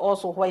food and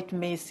also white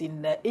maize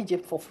in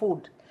Egypt for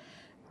food.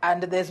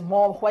 And there's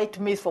more white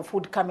maize for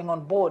food coming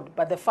on board.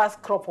 But the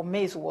first crop of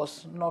maize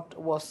was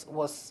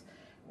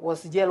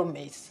yellow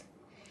maize.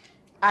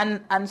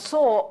 And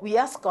so we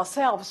ask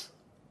ourselves,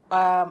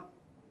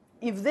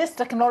 if this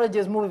technology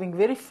is moving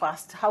very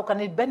fast, how can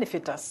it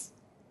benefit us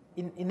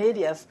in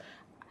areas?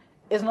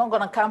 It's not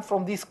going to come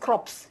from these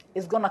crops.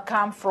 It's going to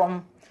come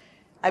from,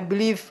 I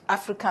believe,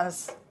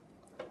 Africans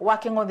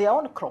working on their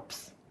own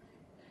crops.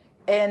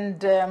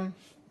 And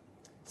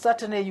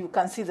certainly you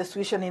can see the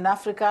situation in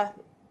Africa.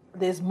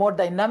 There's more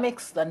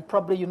dynamics than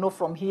probably you know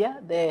from here.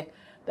 There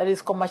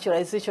is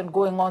commercialization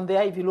going on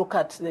there. If you look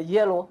at the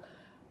yellow,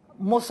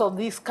 most of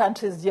these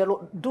countries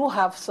do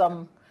have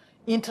some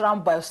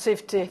interim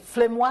biosafety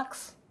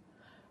frameworks.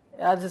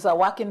 This is a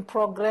work in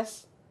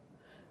progress.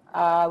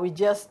 We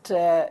just,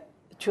 to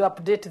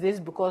update this,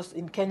 because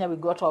in Kenya we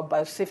got our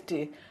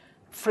biosafety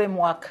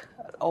framework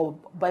or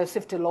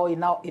biosafety law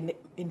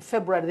in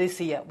February this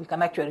year. We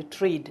can actually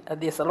trade.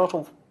 There's a lot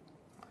of,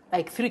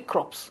 like 3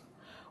 crops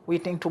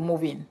waiting to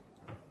move in.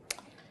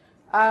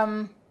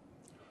 I'll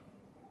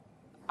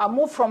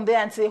move from there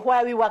and say,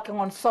 why are we working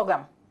on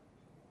sorghum?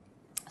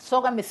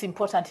 Sorghum is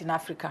important in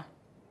Africa.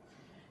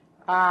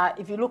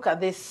 If you look at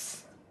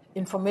this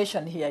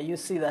information here, you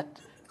see that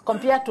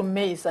compared to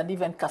maize and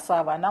even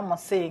cassava, and I'm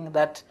saying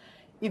that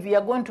if we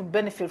are going to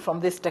benefit from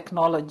this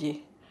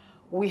technology,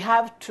 we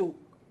have to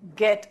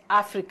get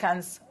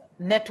Africans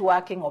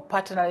networking or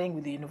partnering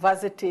with the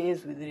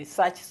universities, with the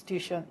research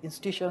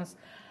institutions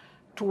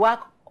to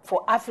work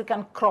for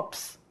African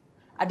crops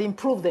and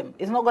improve them.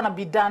 It's not going to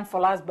be done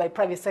for us by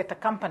private sector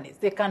companies.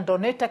 They can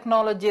donate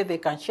technology, they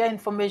can share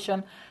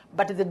information,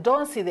 but they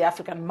don't see the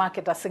African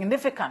market as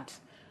significant.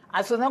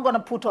 And so they're not going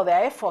to put all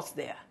their efforts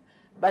there.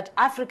 But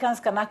Africans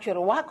can actually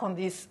work on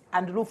this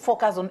and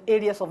focus on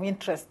areas of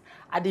interest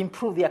and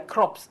improve their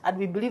crops. And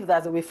we believe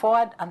that's the way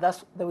forward, and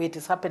that's the way it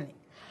is happening.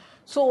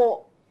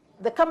 So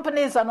the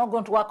companies are not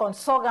going to work on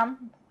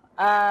sorghum.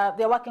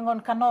 They're working on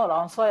canola,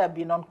 on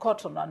soybean, on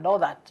cotton, and all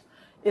that.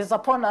 It's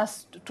upon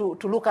us to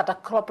look at a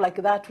crop like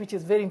that, which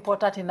is very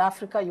important in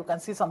Africa. You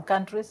can see some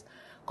countries.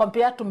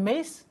 Compared to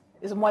maize,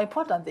 it's more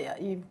important there.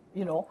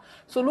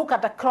 So look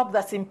at a crop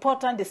that's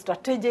important, is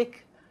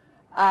strategic,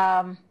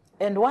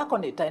 and work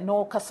on it. I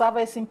know cassava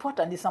is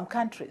important in some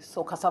countries,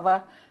 so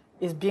cassava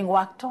is being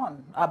worked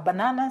on.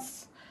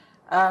 Bananas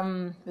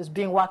is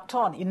being worked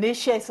on. In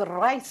Asia, it's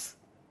rice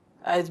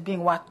is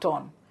being worked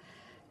on.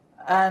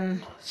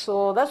 And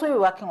so that's why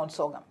we're working on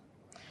sorghum.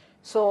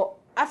 So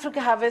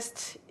Africa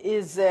Harvest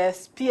is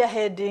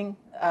spearheading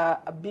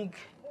a big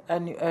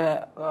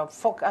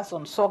focus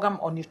on sorghum,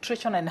 on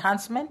nutrition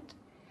enhancement.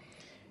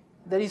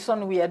 The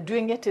reason we are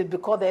doing it is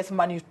because there's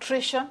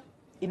malnutrition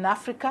in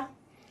Africa.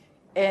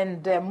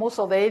 And most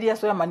of the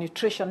areas where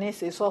malnutrition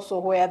is also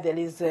where there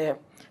is the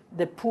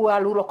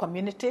poor rural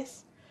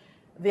communities.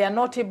 They are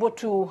not able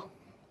to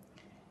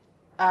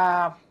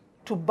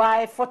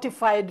buy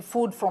fortified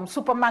food from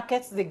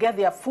supermarkets. They get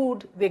their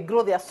food, they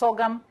grow their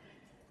sorghum,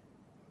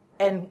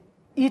 and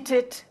eat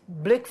it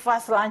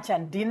breakfast, lunch,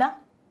 and dinner.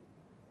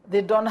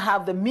 They don't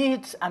have the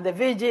meat and the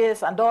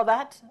veggies and all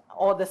that,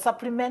 or the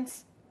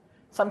supplements.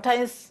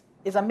 Sometimes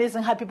it's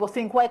amazing how people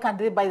think, why can't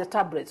they buy the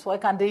tablets? Why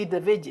can't they eat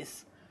the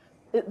veggies?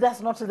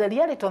 That's not the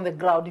reality on the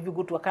ground. If you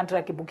go to a country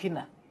like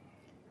Burkina,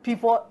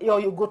 people, or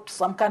you go to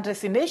some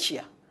countries in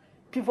Asia,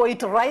 people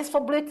eat rice for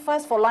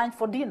breakfast, for lunch,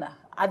 for dinner,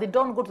 and they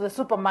don't go to the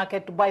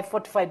supermarket to buy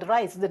fortified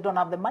rice. They don't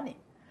have the money.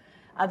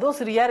 And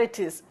those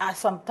realities are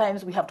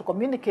sometimes we have to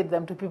communicate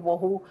them to people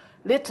who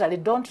literally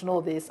don't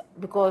know this.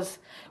 Because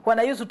when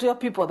I used to tell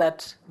people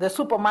that the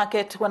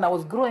supermarket, when I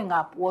was growing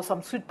up, was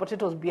some sweet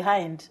potatoes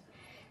behind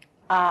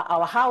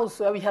our house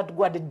where we had to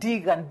go and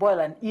dig and boil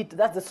and eat.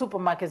 That's the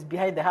supermarkets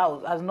behind the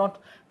house, as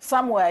not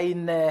somewhere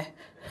in they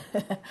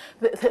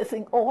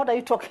think, oh, what are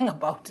you talking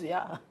about?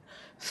 Yeah.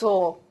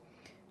 So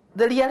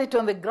the reality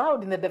on the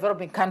ground in the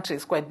developing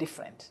countries is quite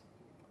different.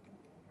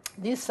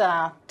 These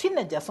are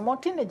teenagers, small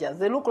teenagers.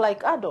 They look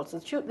like adults.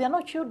 They are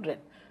not children.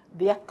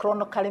 They are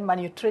chronically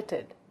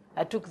malnutrited.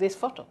 I took this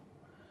photo.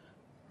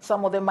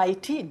 Some of them are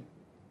 18.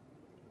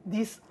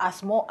 These are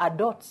small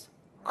adults,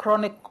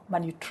 chronic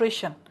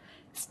malnutrition.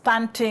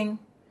 Stunting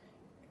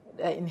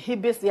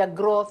inhibits their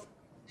growth.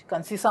 You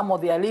can see some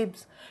of their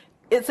limbs.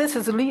 This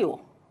is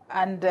real,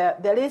 and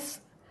there is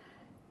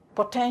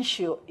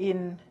potential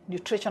in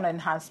nutritional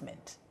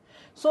enhancement.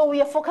 So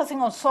we are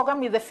focusing on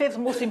sorghum. It's the fifth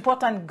most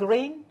important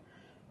grain.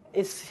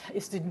 It's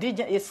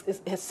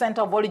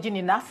center of origin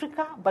in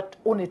Africa, but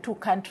only 2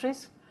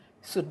 countries,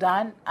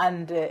 Sudan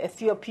and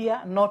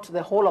Ethiopia, not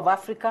the whole of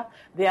Africa.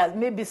 There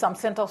may be some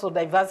centers of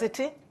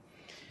diversity.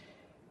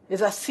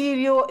 It's a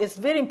cereal. It's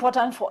very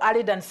important for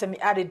arid and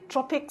semi-arid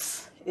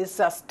tropics. It's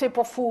a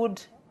staple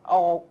food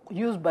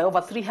used by over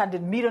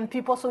 300 million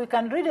people. So we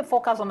can really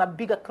focus on a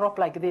bigger crop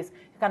like this.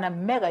 It can have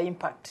mega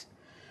impact.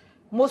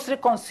 mostly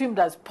consumed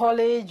as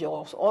forage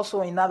or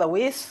also in other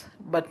ways,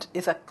 but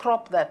it's a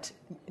crop that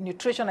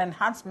nutrition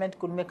enhancement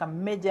could make a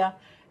major,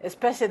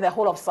 especially in the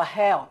whole of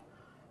Sahel,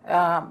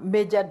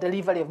 major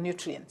delivery of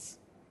nutrients.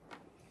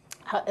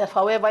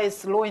 However,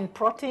 it's low in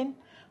protein,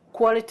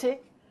 quality,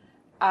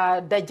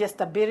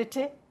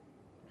 digestibility,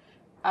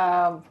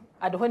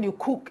 and when you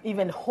cook,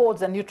 even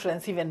holds the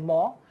nutrients even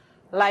more.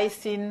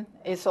 Lysine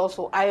is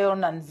also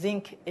iron and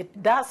zinc.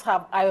 It does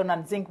have iron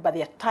and zinc, but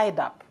they are tied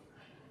up.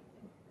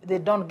 They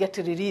don't get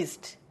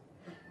released.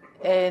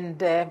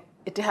 And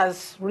it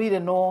has really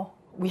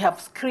we have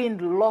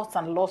screened lots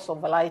and lots of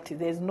variety.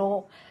 There's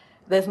no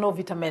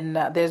vitamin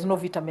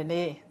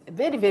A.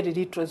 Very, very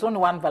little. It's only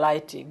one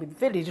variety with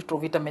very little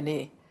vitamin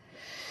A.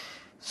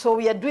 So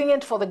we are doing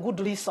it for the good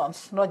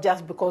reasons, not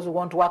just because we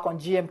want to work on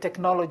GM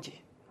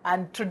technology.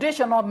 And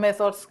traditional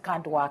methods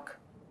can't work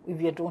if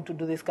we are going to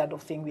do this kind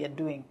of thing we are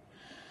doing.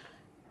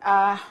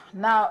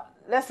 Now,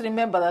 let's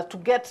remember that to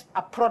get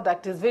a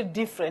product is very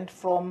different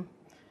from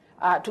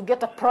to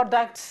get a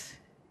product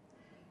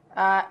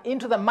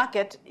into the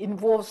market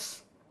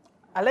involves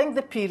a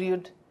lengthy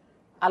period,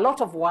 a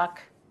lot of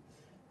work,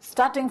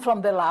 starting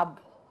from the lab,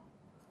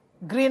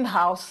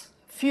 greenhouse,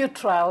 field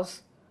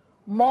trials,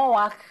 more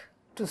work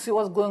to see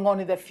what's going on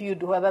in the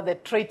field, whether the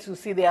traits you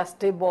see they are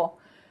stable,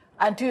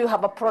 until you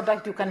have a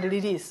product you can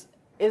release.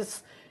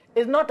 It's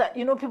not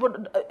people,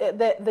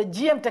 the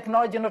GM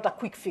technology is not a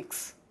quick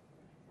fix.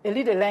 A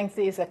little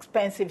lengthy, it's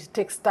expensive, it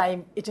takes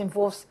time, it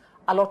involves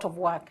a lot of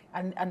work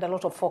and a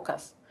lot of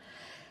focus.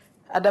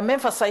 And I'm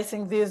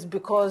emphasizing this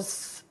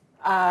because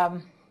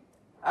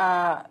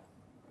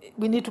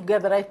we need to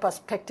get the right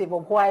perspective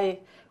of why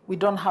we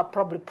don't have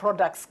probably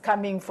products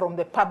coming from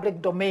the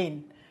public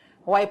domain,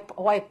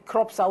 why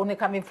crops are only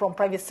coming from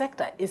private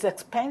sector. It's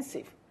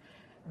expensive.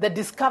 The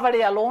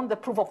discovery alone, the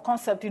proof of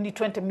concept, you need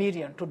 20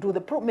 million to do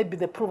maybe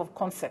the proof of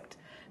concept.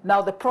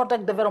 Now the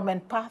product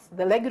development path,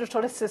 the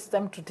regulatory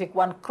system to take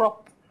one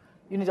crop,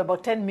 you need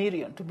about 10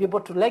 million to be able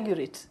to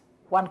regulate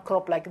one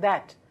crop like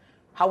that.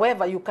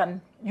 However, you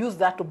can use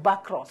that to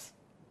backcross.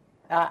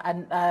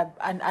 And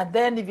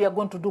then if you are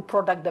going to do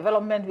product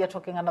development, we are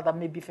talking another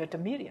maybe 30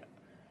 million.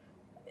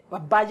 A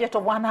budget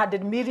of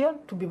 100 million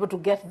to be able to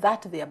get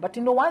that there. But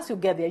once you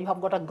get there, you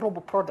have got a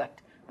global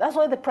product. That's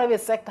why the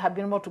private sector have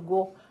been able to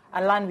go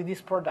and learn with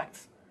these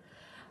products.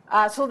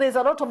 So there's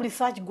a lot of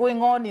research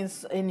going on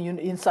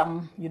in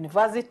some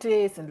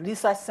universities and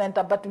research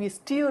centers, but we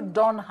still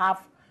don't have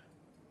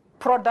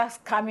products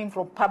coming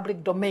from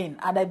public domain.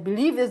 And I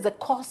believe there's the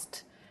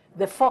cost,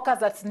 the focus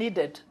that's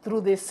needed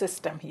through this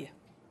system here.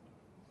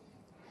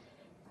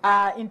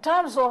 In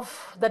terms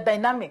of the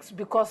dynamics,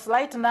 because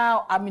right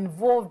now I'm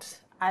involved,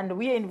 and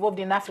we are involved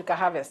in Africa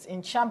Harvest,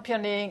 in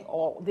championing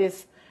or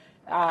this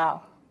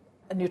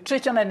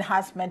nutrition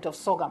enhancement of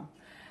sorghum.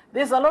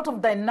 There's a lot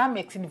of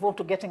dynamics involved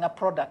to getting a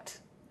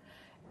product.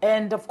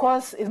 And of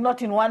course, it's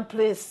not in one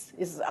place.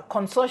 It's a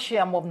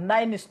consortium of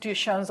 9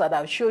 institutions that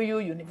I'll show you,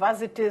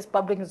 universities,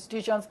 public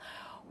institutions.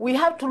 We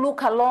have to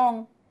look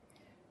along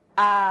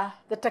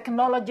the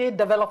technology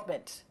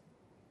development,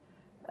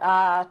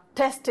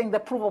 testing the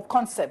proof of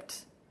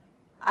concept,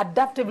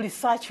 adaptive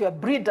research where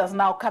breeders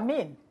now come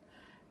in,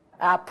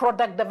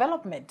 product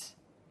development.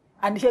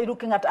 And here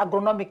looking at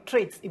agronomic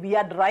traits. If we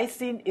add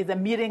ricin, is the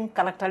meeting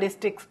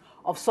characteristics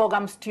of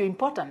sorghum still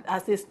important?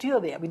 As it's still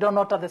there, we don't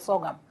alter the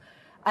sorghum.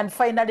 And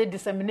finally,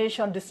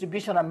 dissemination,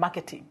 distribution, and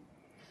marketing.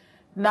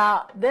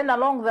 Now, then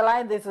along the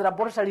line, there's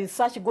laboratory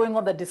research going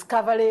on, the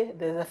discovery,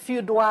 there's a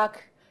field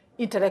work,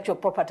 intellectual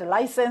property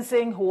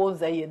licensing, who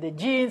owns the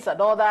genes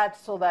and all that,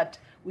 so that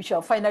we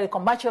shall finally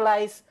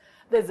commercialize.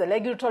 There's the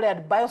regulatory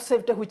and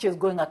biosafety, which is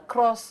going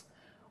across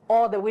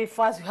all the way.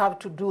 First, you have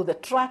to do the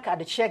track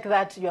and check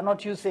that you're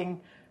not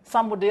using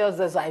somebody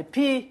else's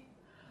IP.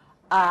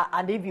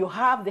 And if you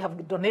have, they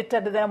have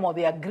donated them or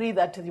they agree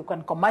that you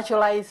can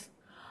commercialize.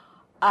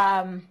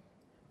 So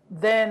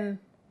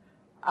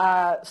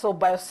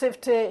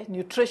biosafety,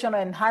 nutritional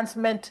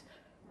enhancement,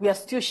 we are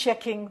still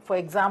checking, for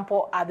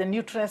example, are the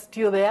nutrients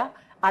still there?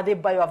 Are they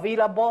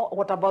bioavailable?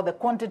 What about the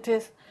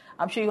quantities?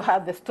 I'm sure you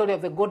have the story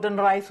of the golden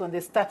rice when they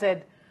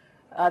started.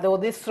 There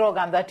was this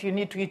slogan that you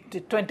need to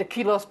eat 20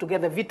 kilos to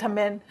get the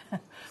vitamin.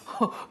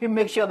 We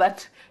make sure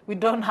that we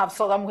don't have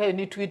sorghum where you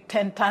need to eat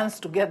 10 tons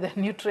to get the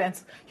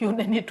nutrients. You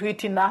only need to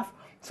eat enough.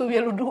 So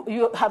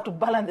you have to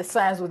balance the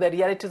science with the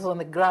realities on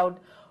the ground.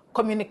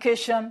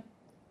 Communication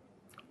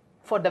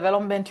for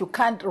development. You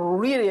can't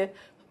really,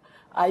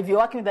 if you're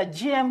working with a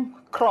GM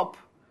crop,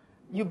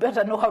 you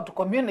better know how to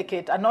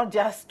communicate, and not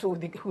just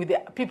with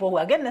the people who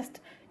are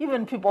against,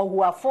 even people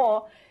who are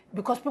for,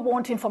 because people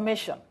want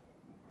information.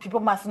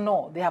 People must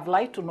know. They have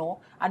right to know,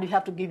 and you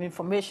have to give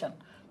information.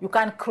 You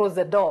can't close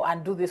the door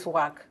and do this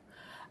work.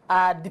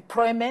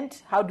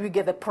 Deployment, how do we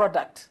get the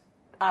product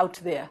out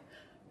there?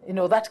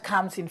 That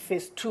comes in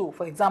phase 2.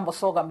 For example,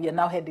 sorghum, we are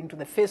now heading to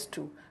the phase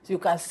 2. So you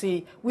can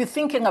see we're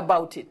thinking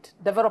about it,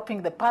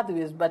 developing the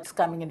pathways, but it's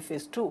coming in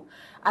phase 2.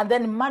 And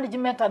then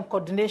management and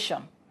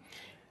coordination.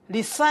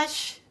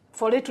 Research,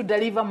 for it to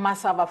deliver,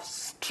 must have a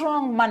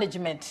strong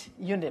management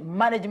unit,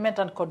 management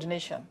and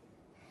coordination.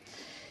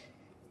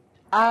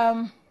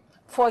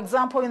 For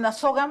example, in the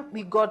sorghum,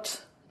 we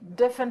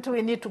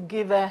need to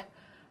give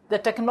the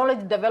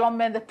technology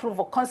development, the proof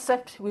of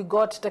concept. We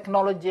got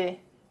technology,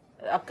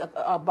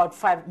 about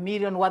 $5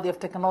 million worth of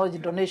technology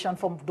donation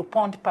from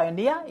DuPont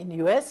Pioneer in the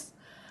US.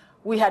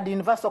 We had the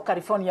University of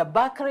California,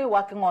 Berkeley,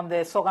 working on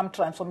the sorghum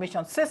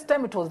transformation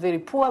system. It was very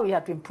poor. We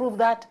had to improve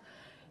that.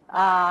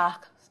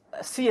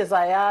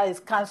 CSIR is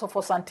Council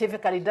for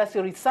Scientific and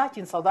Industrial Research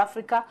in South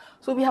Africa.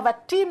 So we have a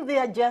team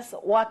there just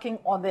working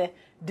on the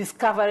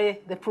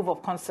discovery, the proof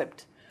of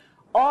concept.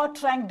 All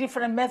trying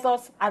different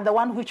methods, and the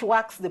one which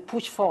works, they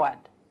push forward.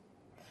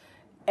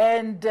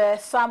 And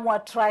some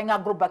were trying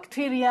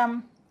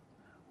agrobacterium,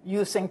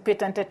 using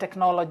patented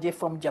technology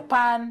from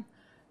Japan.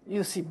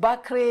 You see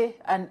Berkeley,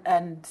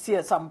 and see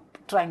some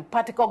trying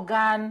particle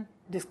gun,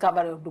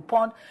 discovery of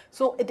DuPont.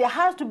 So there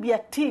has to be a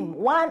team.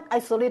 One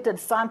isolated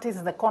scientist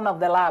in the corner of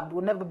the lab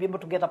will never be able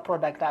to get a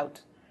product out.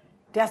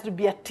 There has to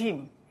be a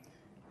team.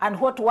 And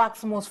what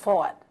works moves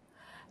forward.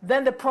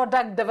 Then the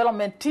product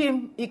development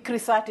team,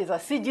 ICRISAT, is a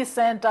CG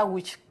center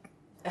which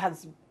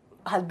has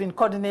been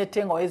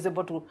coordinating or is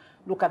able to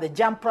look at the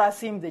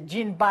germplasm, the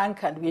gene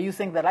bank, and we're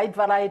using the right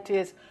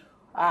varieties,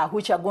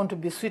 which are going to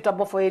be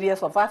suitable for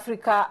areas of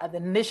Africa, at the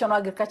National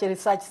Agriculture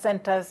Research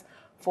Centers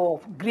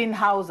for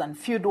greenhouse and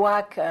field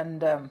work,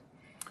 and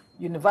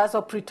University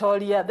of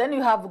Pretoria. Then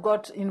you have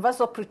got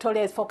University of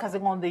Pretoria is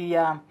focusing on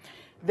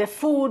the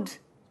food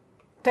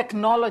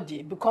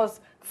technology, because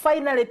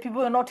finally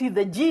people will not eat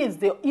the genes,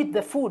 they eat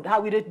the food.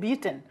 How will it be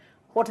eaten?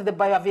 What is the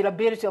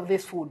bioavailability of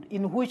this food?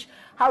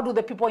 How do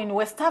the people in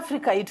West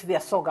Africa eat their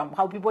sorghum?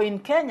 How people in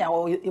Kenya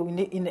or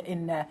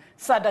in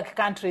SADC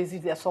countries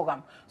eat their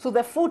sorghum? So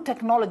the food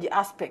technology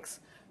aspects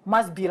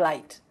must be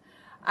right.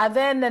 And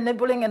then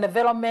enabling and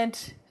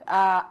development,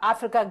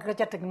 Africa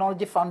Agriculture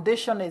Technology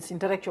Foundation is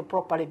intellectual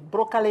property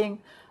brokering,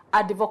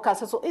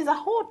 advocacy. So it's a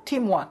whole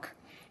teamwork.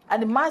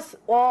 And it must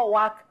all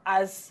work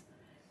as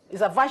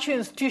a virtual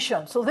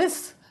institution. So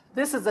this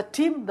is a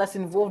team that's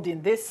involved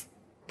in this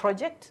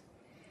project.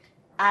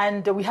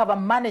 And we have a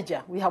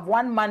manager. We have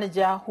one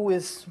manager who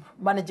is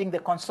managing the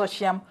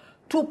consortium,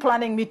 2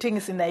 planning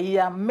meetings in a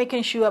year,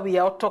 making sure we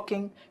are all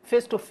talking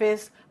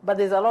face-to-face, but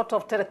there's a lot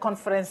of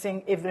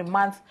teleconferencing every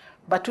month.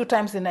 But 2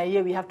 times in a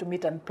year, we have to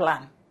meet and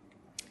plan.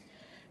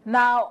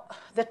 Now,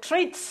 the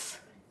traits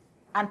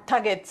and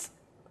targets,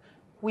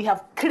 we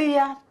have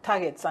clear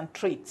targets and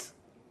traits.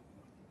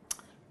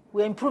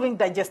 We're improving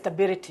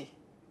digestibility.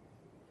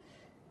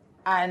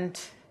 And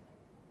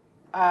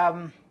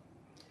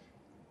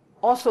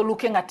also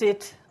looking at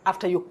it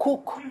after you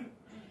cook.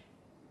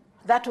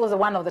 That was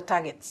one of the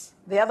targets.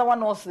 The other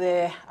one was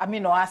the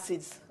amino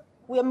acids.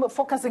 We are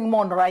focusing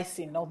more on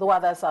ricin, although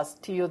others are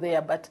still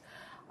there, but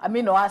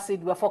amino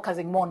acid, we're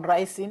focusing more on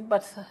ricin,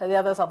 but the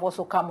others have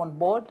also come on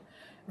board.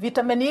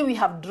 Vitamin E, we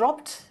have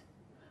dropped.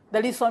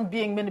 The reason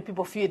being many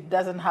people feel it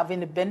doesn't have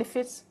any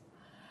benefits.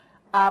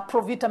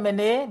 Provitamin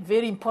A,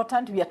 very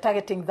important. We are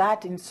targeting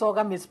that. In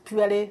sorghum, it's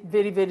purely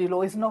very, very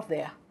low. It's not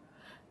there.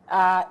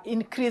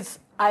 Increase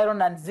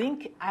iron and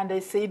zinc, and they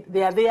say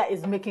they are there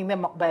is making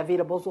them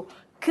bioavailable. So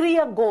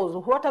clear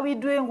goals. What are we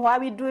doing? Why are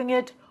we doing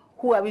it?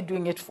 Who are we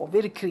doing it for?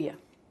 Very clear.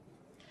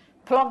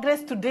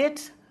 Progress to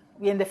date,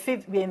 we're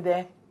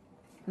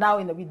now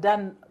in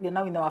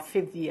our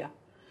 5th year.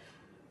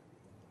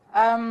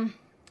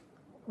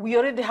 We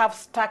already have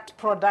stacked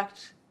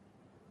product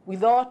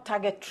with all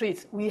target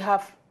traits. We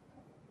have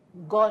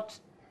got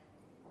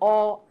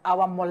all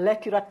our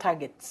molecular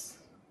targets.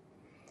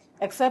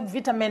 Except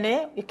vitamin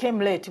A, it came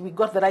late. We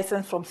got the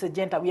license from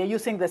Syngenta. We are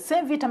using the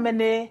same vitamin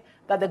A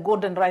that the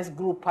Golden Rice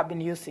Group have been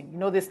using.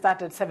 They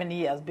started 7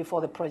 years before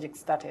the project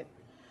started.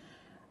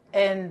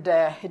 And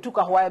it took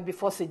a while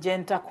before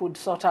Syngenta could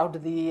sort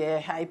out the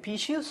IP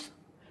issues.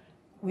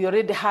 We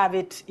already have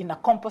it in a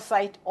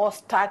composite, all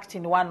stacked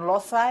in one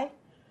loci.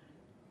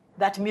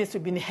 That means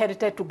we've been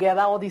inherited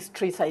together. All these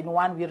traits are in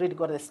one. We already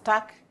got a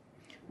stack.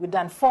 We've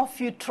done 4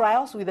 field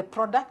trials with the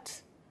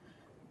product,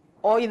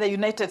 all in the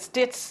United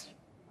States,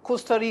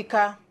 Costa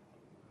Rica,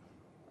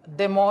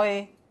 Des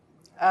Moines,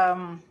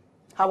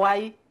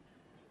 Hawaii.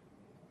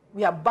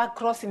 We have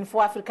backcross in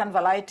 4 African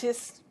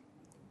varieties.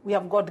 We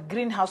have got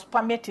greenhouse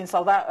permit in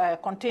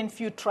contained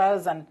field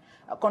trials and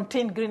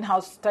contained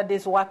greenhouse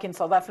studies work in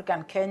South Africa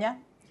and Kenya.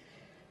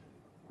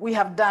 We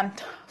have done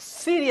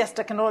serious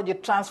technology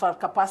transfer,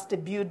 capacity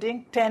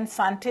building, 10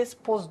 scientists,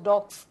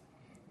 postdocs,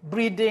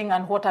 breeding,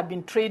 and what have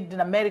been trained in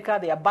America.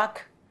 They are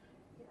back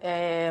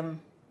in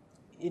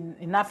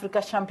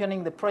Africa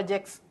championing the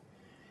projects.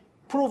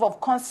 Proof of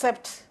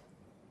concept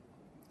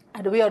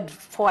and we are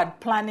forward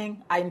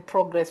planning are in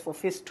progress for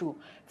phase 2.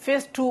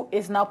 Phase 2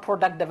 is now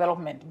product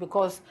development,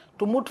 because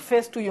to move to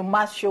phase 2, you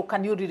must show,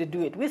 can you really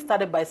do it? We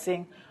started by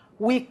saying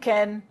we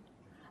can,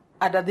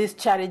 under this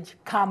challenge,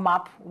 come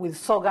up with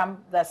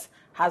sorghum that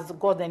has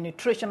got the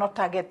nutritional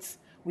targets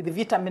with the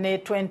vitamin A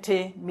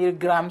 20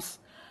 milligrams.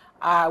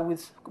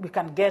 We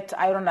can get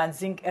iron and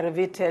zinc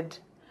elevated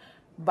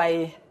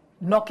by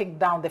knocking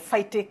down the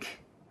phytic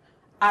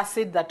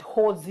acid that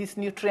holds these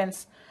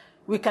nutrients.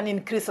 We can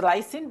increase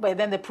ricing. By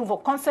then, the proof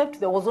of concept,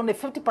 there was only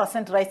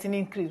 50% ricing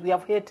increase. We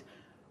have hit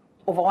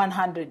over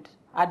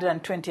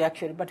 120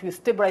 actually, but we're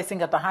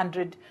stabilizing at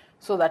 100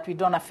 so that we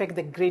don't affect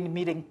the grain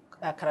milling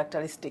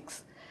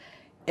characteristics.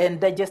 And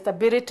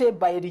digestibility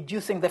by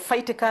reducing the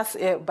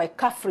phyticus by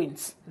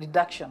caffeines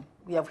reduction.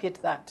 We have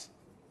hit that.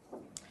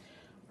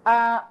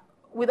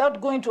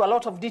 Without going into a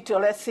lot of detail,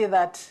 let's say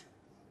that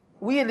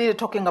we are really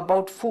talking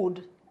about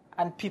food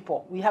and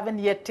people. We haven't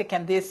yet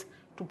taken this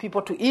to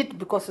people to eat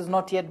because it's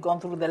not yet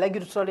gone through the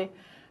regulatory,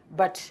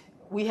 but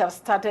we have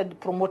started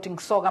promoting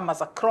sorghum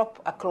as a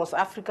crop across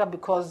Africa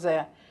because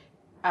it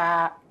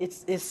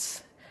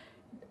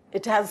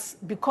has,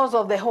 because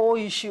of the whole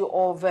issue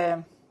of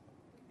there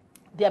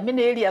are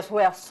many areas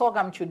where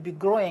sorghum should be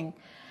growing,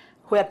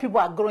 where people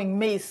are growing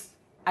maize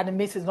and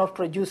maize is not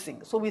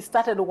producing. So we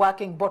started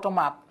working bottom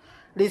up,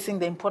 raising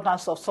the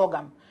importance of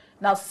sorghum.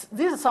 Now,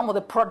 these are some of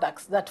the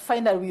products that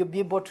finally we'll be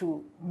able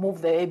to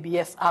move the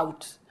ABS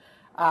out,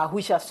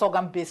 which are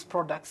sorghum-based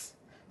products.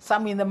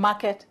 Some in the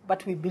market,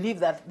 but we believe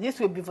that this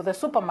will be for the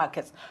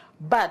supermarkets.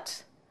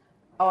 But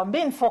our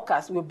main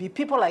focus will be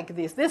people like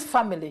this. This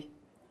family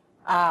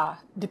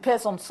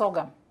depends on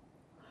sorghum.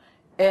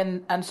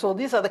 And so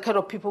these are the kind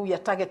of people we are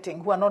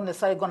targeting who are not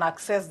necessarily going to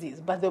access these,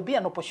 but there'll be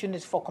an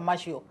opportunity for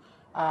commercial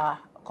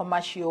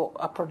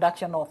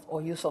production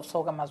or use of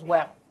sorghum as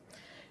well.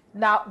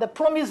 Now, the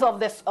promise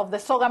of the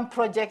sorghum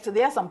project,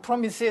 there are some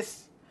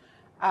promises.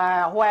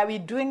 Why are we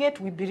doing it?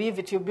 We believe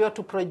it will be able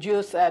to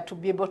produce, to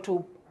be able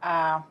to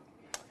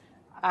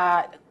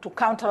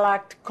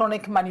counteract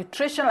chronic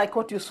malnutrition, like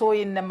what you saw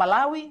in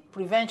Malawi,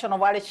 prevention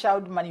of early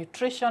child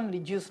malnutrition,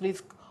 reduce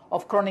risk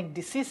of chronic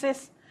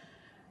diseases.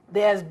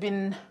 There has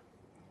been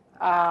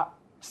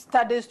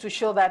studies to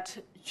show that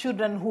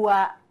children who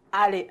are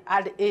early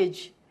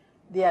age,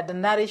 they are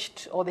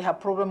denourished or they have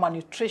problem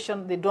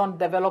malnutrition, they don't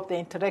develop their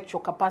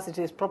intellectual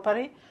capacities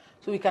properly.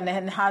 So we can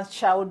enhance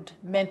child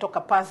mental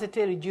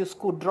capacity, reduce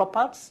school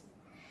dropouts.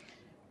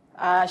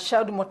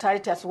 Child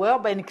mortality as well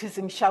by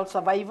increasing child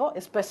survival,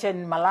 especially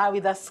in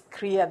Malawi. That's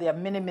clear. There are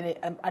many,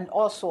 and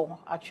also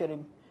actually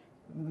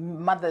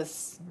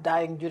mothers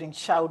dying during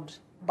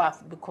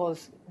childbirth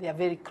because they are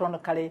very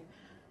chronically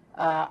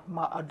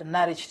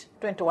malnourished.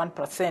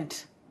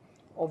 21%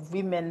 of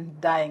women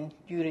dying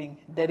during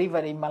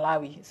delivery in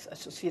Malawi is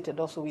associated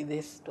also with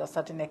this to a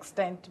certain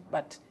extent,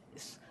 but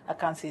I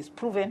can't say it's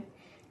proven.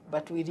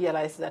 But we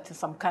realize that in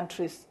some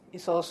countries,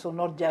 it's also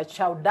not just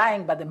child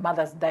dying, but the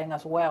mothers dying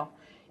as well,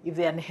 if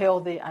they are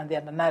unhealthy and they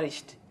are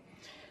malnourished.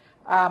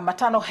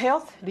 Maternal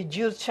health,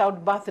 reduced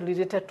childbirth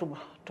related to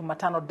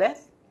maternal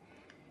death.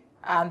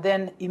 And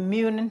then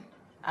immune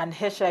and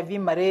HIV,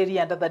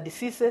 malaria, and other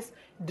diseases,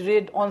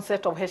 delayed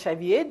onset of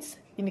HIV/AIDS,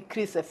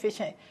 increased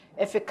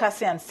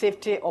efficacy and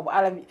safety of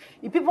RV.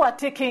 If people are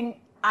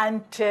taking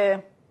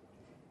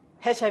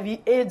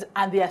anti-HIV/AIDS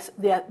and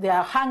they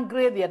are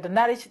hungry, they are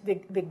malnourished,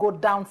 they go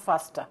down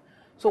faster.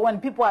 So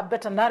when people are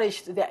better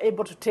nourished, they are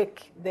able to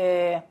take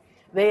the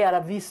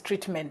ARVs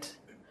treatment.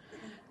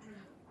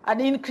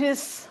 And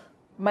increase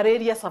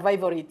malaria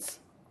survival rates.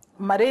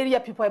 Malaria,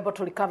 people are able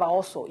to recover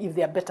also if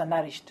they are better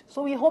nourished.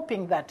 So we're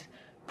hoping that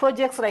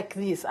projects like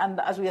this, and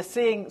as we are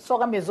saying,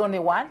 sorghum is only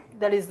one.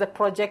 There is the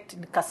project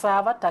in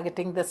cassava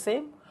targeting the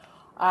same,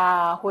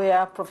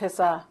 where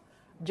Professor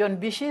John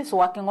Bishi is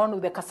working on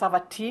with the cassava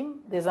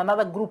team. There's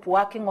another group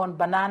working on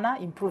banana,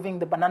 improving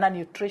the banana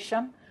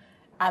nutrition.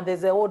 And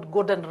there's the old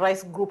golden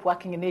rice group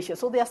working in Asia.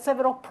 So there are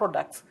several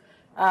products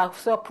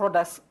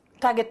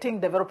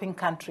targeting developing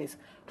countries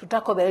to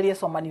tackle the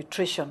areas of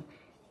malnutrition.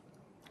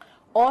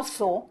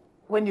 Also,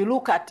 when you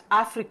look at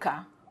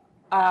Africa,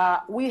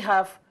 we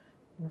have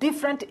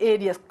different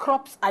areas.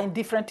 Crops are in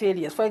different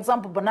areas. For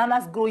example,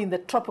 bananas grow in the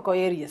tropical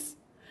areas.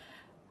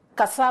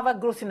 Cassava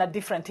grows in a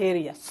different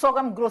area.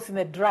 Sorghum grows in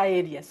a dry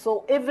area.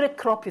 So every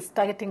crop is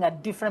targeting a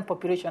different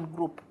population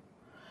group.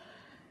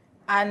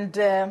 And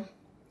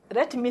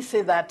let me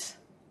say that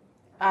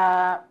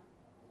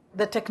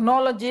the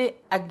technology,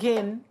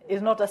 again,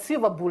 is not a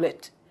silver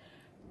bullet.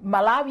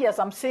 Malawi, as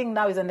I'm saying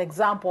now, is an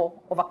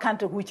example of a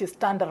country which is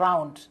turned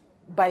around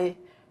by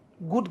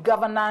good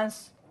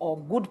governance or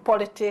good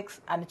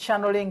politics and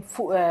channeling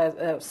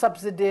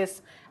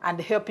subsidies and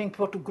helping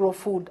people to grow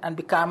food and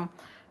become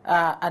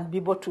and be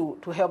able to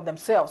help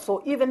themselves.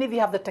 So even if you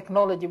have the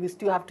technology, we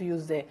still have to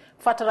use the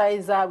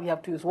fertilizer, we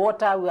have to use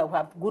water, we have to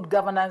have good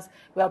governance,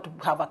 we have to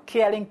have a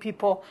caring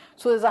people.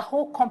 So there's a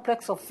whole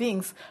complex of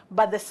things,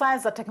 but the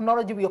science and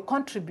technology will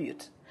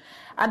contribute.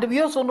 And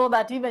we also know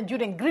that even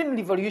during Green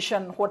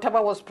Revolution,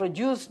 whatever was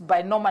produced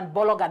by Norman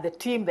Borlaug and the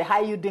team, the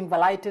high-yielding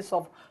varieties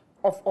of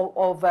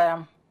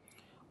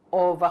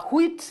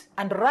wheat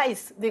and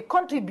rice, they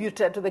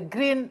contributed to the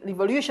Green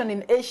Revolution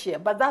in Asia,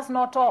 but that's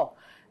not all.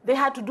 They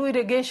had to do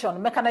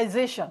irrigation,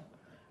 mechanization.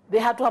 They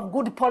had to have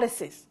good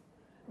policies.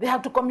 They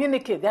have to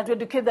communicate. They have to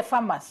educate the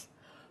farmers.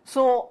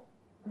 So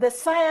the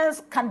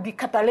science can be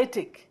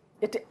catalytic.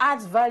 It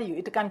adds value.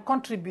 It can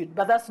contribute,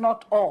 but that's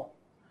not all.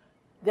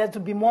 There has to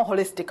be more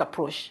holistic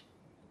approach.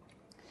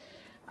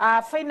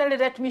 Finally,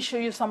 let me show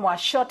you some more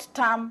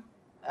short-term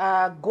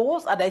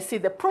goals, and I see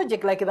the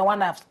project like the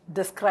one I've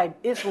described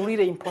is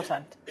really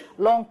important,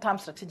 long-term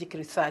strategic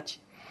research.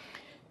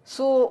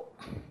 So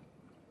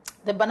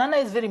the banana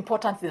is very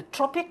important in the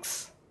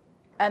tropics,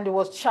 and it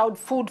was child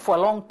food for a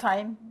long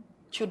time.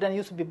 Children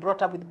used to be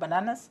brought up with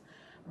bananas,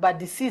 but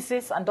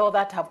diseases and all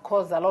that have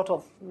caused a lot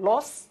of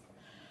loss.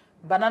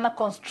 Banana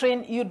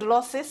constrained yield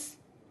losses.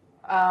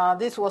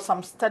 This was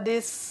some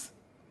studies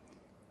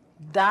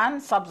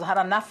done,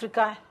 sub-Saharan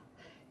Africa.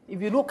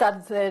 If you look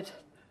at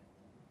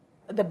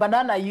the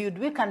banana yield,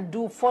 we can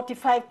do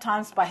 45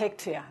 tons per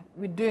hectare.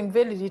 We're doing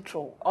very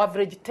little,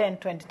 average 10,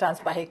 20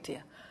 tons per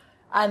hectare.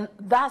 And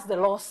that's the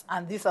loss,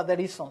 and these are the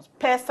reasons.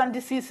 Pests and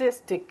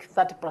diseases take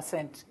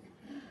 30%,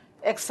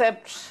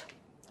 except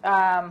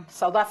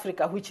South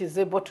Africa, which is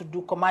able to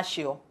do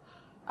commercial,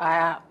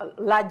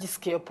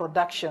 large-scale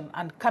production,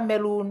 and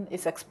Cameroon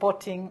is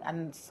exporting,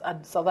 and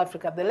South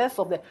Africa. The rest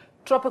of the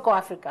tropical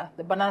Africa,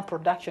 the banana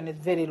production is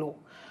very low.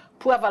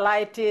 Poor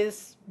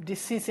varieties,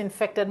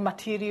 disease-infected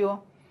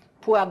material,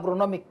 poor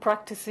agronomic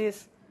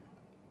practices,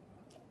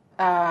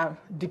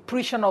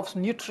 depletion of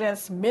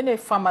nutrients. Many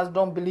farmers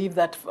don't believe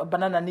that a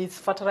banana needs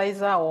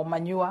fertilizer or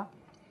manure.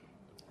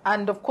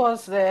 And of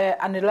course,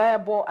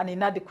 unreliable and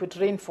inadequate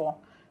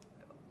rainfall.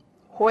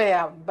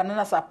 Where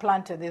bananas are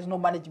planted, there's no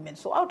management.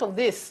 So out of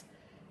this,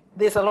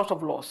 there's a lot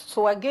of loss.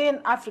 So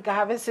again, Africa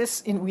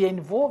Harvests, we are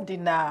involved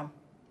in a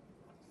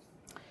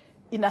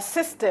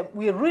system.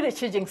 We're really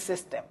changing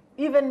system.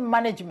 Even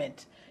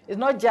management is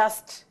not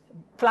just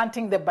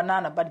planting the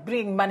banana, but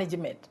bringing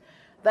management.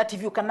 That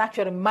if you can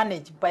actually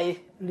manage by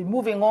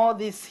removing all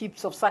these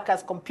heaps of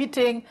suckers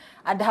competing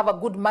and have a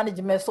good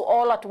management, so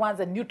all at once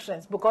the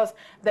nutrients, because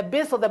the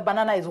base of the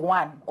banana is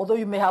one, although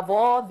you may have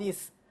all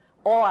these,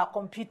 all are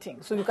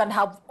competing. So you can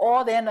have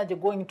all the energy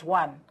going to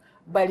one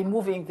by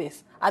removing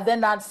this, and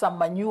then add some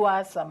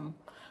manure, some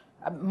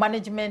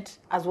management,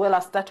 as well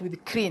as start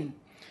with clean.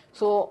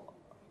 So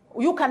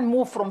you can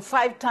move from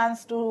 5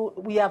 tons to,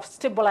 we have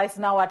stabilized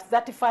now at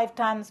 35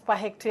 tons per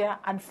hectare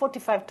and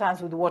 45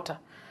 tons with water.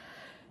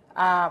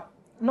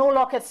 No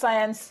rocket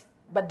science,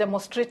 but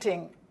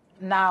demonstrating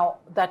now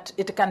that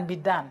it can be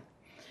done.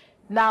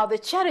 Now the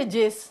challenge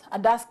is,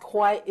 and ask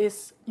why,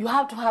 is you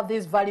have to have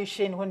this value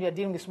chain when you're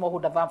dealing with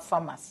smallholder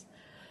farmers.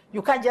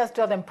 You can't just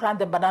tell them plant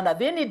the banana.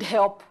 They need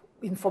help,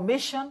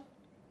 information,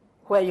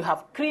 where you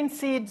have clean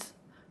seeds,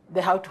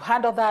 they have to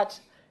handle that.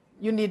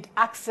 You need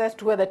access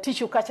to where the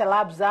tissue culture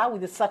labs are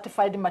with the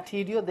certified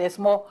material. The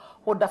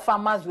smallholder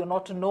farmers will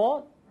not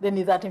know. They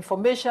need that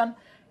information.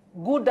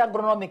 Good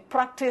agronomic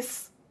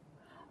practice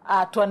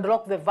to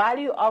unlock the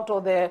value out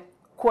of the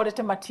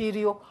quality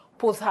material.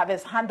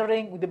 Post-harvest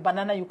handling. With the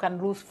banana, you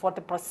can lose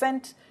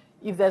 40%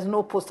 if there's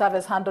no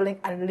post-harvest handling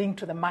and link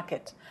to the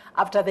market.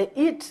 After they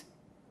eat,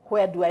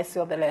 where do I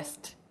sell the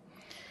rest?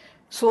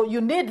 So you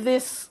need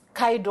this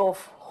kind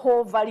of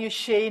whole value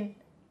chain.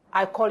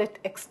 I call it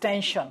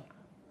extension.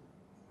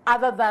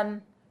 Other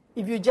than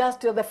if you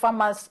just tell the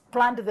farmers,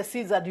 plant the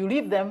seeds and you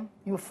leave them,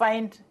 you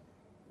find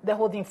the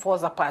whole thing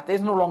falls apart.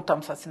 There's no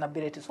long-term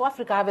sustainability. So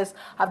Africa Harvest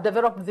have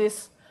developed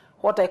this,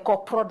 what I call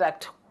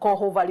product, called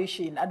whole value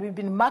chain. And we've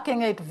been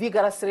marketing it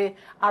vigorously.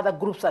 Other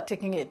groups are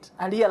taking it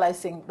and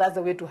realizing that's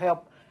the way to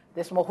help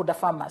the smallholder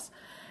farmers.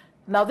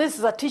 Now this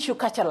is a tissue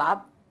culture lab,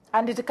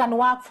 and it can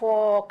work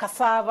for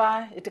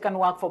cassava, it can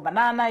work for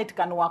banana, it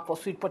can work for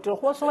sweet potato,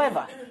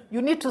 whatsoever.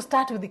 You need to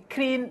start with the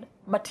clean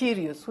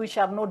materials which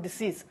have no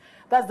disease.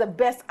 That's the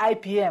best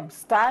IPM.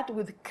 Start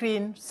with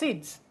clean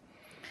seeds.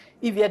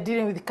 If you're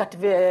dealing with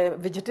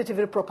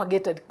vegetatively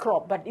propagated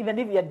crop, but even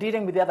if you're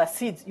dealing with the other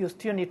seeds, you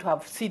still need to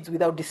have seeds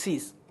without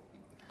disease.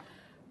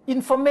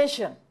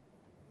 Information.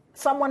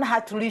 Someone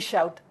had to reach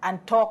out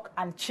and talk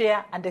and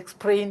share and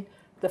explain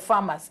the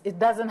farmers. It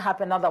doesn't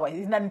happen otherwise.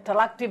 In an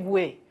interactive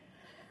way.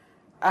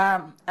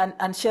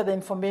 And share the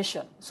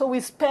information. So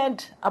we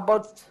spend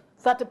about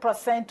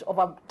 30% of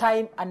our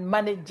time and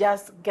money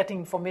just getting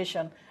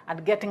information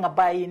and getting a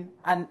buy-in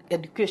and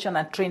education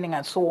and training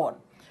and so on.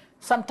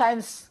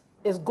 Sometimes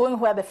it's going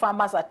where the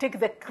farmers are. Take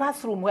the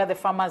classroom where the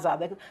farmers are.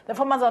 The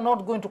farmers are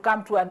not going to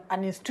come to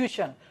an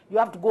institution. You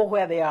have to go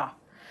where they are.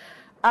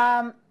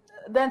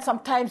 Then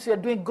sometimes you're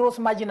doing gross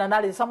margin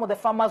analysis. Some of the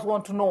farmers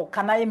want to know,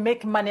 can I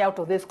make money out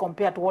of this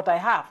compared to what I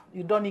have?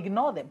 You don't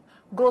ignore them.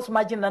 Gross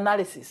margin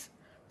analysis.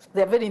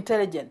 They're very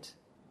intelligent.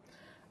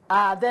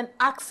 Then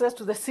access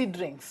to the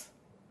seedlings.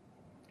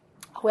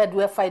 Where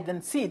do I find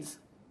the seeds?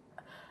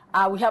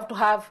 We have to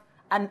have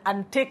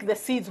and take the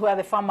seeds where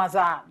the farmers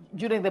are.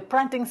 During the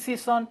planting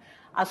season,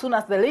 as soon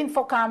as the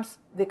rainfall comes,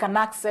 they can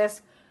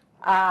access,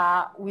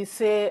 we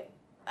say,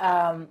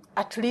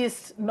 at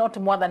least not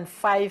more than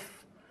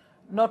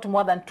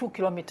 2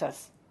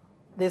 kilometers.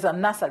 There's a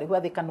nursery where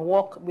they can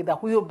walk with a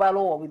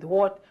wheelbarrow or with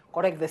what,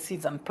 collect the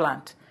seeds and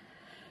plant.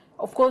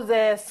 Of course,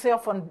 the cell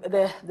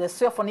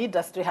phone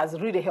industry has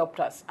really helped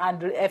us,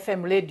 and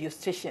FM radio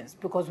stations,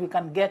 because we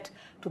can get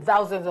to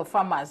thousands of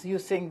farmers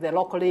using the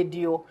local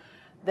radio.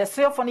 The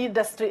cell phone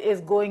industry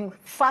is going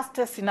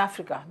fastest in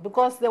Africa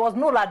because there was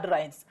no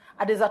landlines,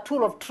 and it's a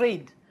tool of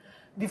trade.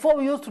 Before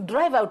we used to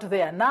drive out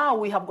there. Now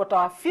we have got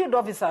our field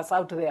officers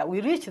out there.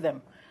 We reach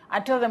them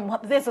and tell them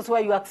this is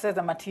where you access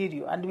the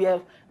material. And we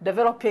are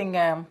developing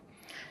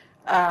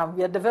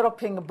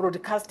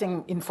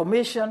broadcasting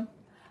information.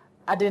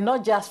 And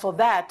not just for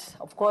that,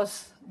 of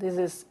course, this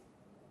is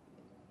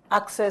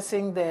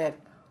accessing the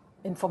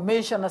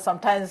information and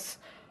sometimes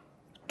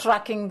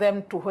tracking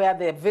them to where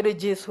the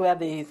villages, where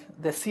the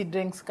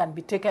seedlings can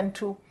be taken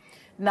to.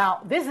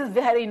 Now, this is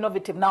very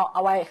innovative. Now,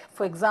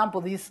 for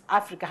example, these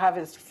Africa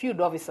Harvest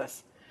field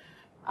officers,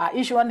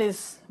 each one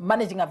is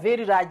managing a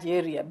very large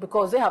area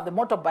because they have the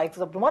motorbikes,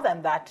 but more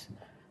than that,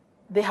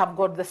 they have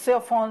got the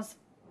cell phones.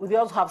 We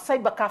also have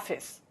cyber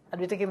cafes,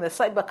 and we're taking the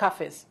cyber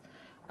cafes.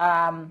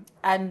 And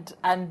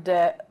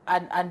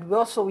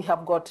we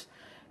have got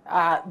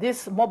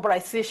this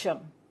mobilization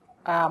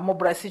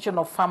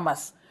of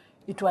farmers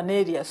into an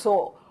area.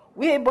 So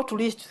we're able to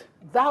reach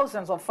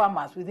thousands of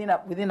farmers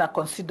within a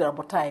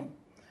considerable time.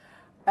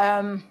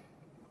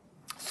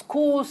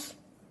 Schools,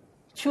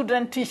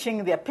 children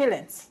teaching their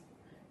parents.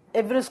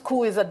 Every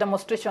school is a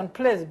demonstration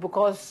place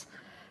because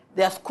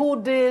there are school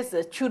days.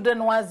 The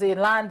children, once they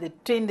learn, they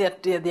train their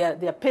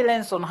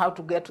parents on how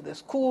to get to the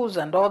schools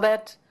and all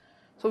that.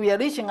 So we are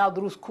reaching out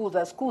through schools.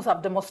 The schools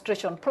have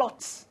demonstration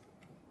plots.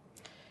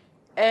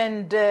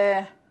 And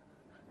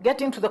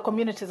getting to the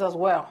communities as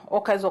well.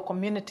 All kinds of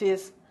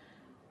communities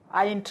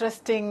are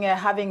interested in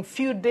having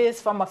few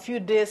days. From a few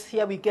days,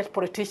 here we get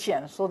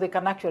politicians so they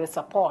can actually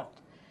support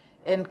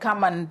and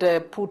come and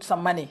put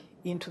some money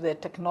into the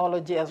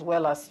technology as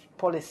well as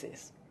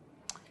policies.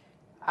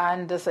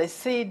 And as I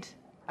said,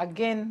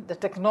 again, the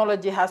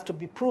technology has to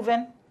be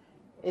proven.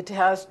 It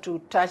has to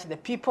touch the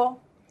people.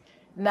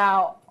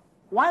 Now,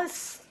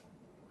 once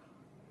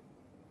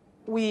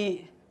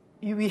we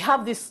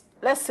have this,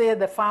 let's say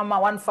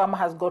one farmer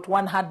has got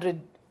 100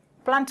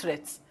 plant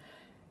rates.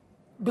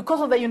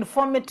 Because of the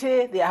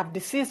uniformity, they have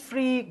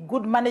disease-free,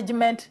 good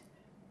management,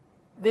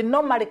 they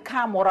normally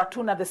come or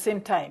attune at the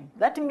same time.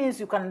 That means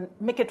you can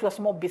make it to a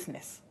small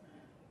business.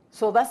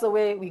 So that's the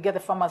way we get the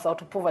farmers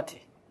out of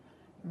poverty,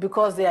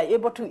 because they are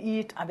able to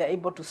eat and they're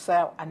able to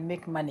sell and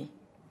make money.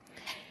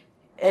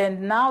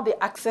 And now they're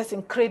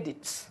accessing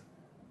credits.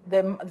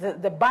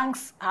 The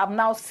banks have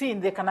now seen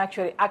they can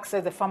actually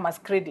access the farmers'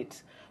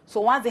 credits.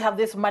 So once they have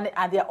this money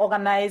and they're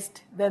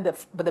organized, then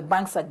the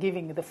banks are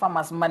giving the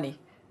farmers money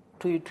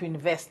to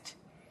invest.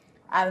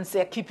 And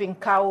they're keeping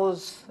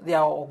cows,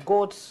 or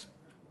goats,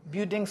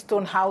 building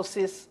stone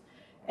houses,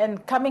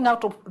 and coming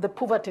out of the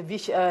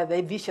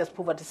the vicious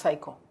poverty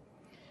cycle.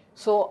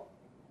 So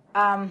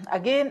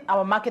again,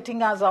 our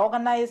marketing are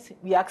organized.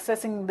 We are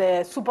accessing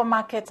the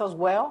supermarkets as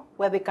well,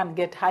 where they can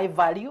get high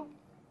value.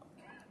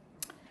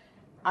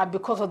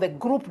 Because of the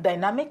group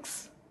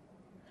dynamics,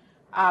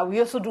 we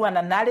also do an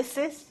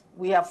analysis.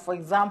 We have, for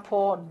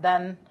example,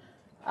 done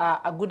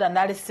a good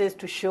analysis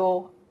to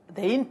show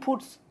the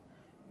inputs.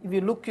 If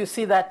you look, you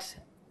see that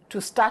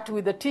to start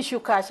with the tissue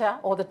culture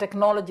or the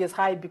technology is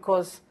high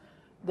because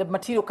the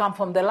material comes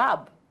from the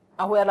lab,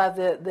 whereas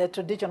the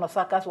traditional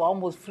suckers were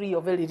almost free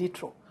or very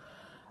little.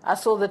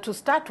 So to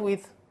start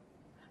with,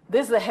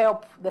 this is the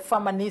help the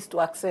farmer needs to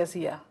access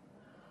here.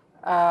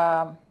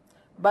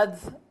 But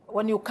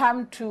when you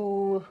come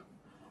to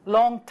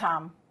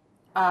long-term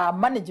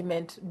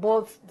management,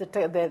 both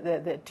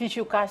the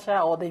tissue culture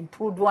or the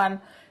improved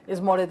one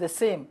is more or less the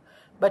same.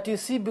 But you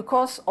see,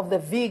 because of the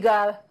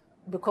vigor,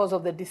 because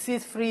of the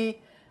disease-free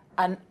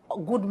and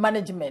good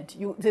management,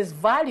 there's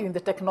value in the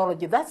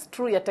technology. That's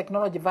true, a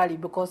technology value,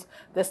 because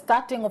the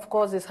starting, of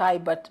course, is high,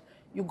 but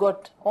you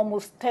got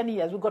almost 10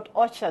 years. We got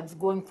orchards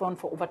going on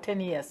for over 10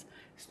 years,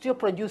 still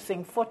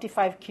producing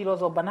 45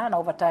 kilos of banana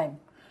over time.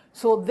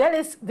 So there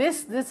is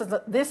this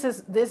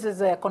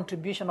is a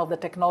contribution of the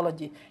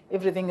technology,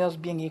 everything else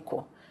being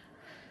equal.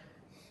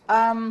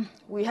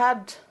 We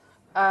had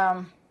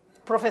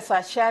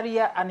Professor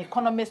Sharia, an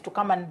economist, to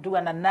come and do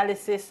an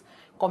analysis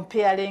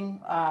comparing,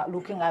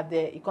 looking at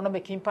the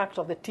economic impact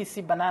of the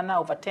TC banana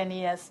over 10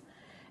 years.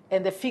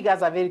 And the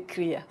figures are very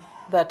clear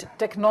that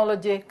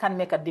technology can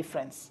make a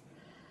difference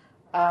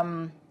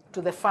to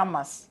the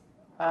farmers.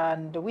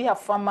 And we have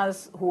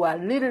farmers who are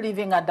really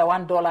living at the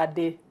 $1 a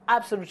day,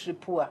 absolutely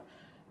poor,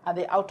 and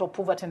they're out of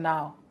poverty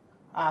now,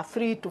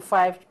 $3 to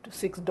 $5 to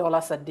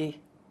 $6 a day,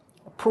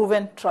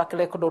 proven track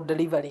record of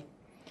delivery.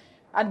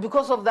 And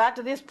because of that,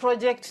 this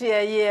project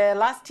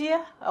last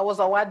year, I was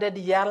awarded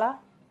YALA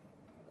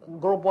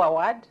Global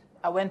Award.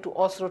 I went to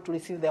Oslo to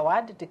receive the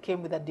award. It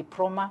came with a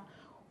diploma,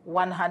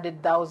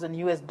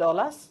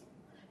 $100,000,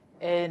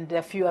 and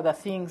a few other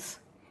things.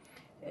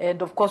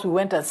 And of course, we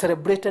went and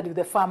celebrated with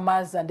the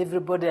farmers and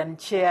everybody and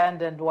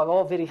cheered, and we were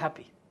all very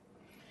happy.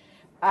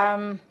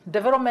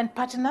 Development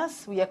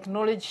partners, we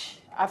acknowledge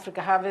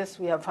Africa Harvest.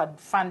 We have had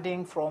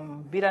funding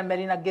from Bill and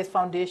Melinda Gates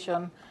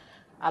Foundation,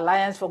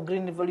 Alliance for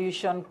Green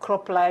Revolution,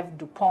 CropLife,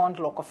 DuPont,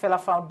 Rockefeller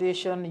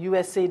Foundation,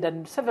 USAID,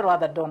 and several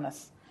other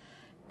donors.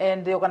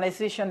 And the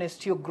organization is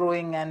still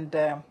growing, and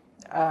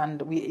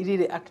we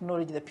really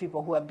acknowledge the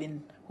people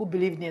who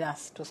believed in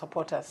us to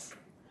support us.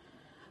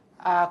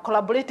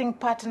 Collaborating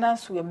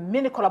partners, we have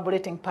many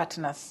collaborating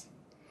partners.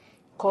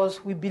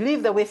 because we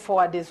believe the way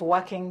forward is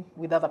working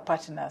with other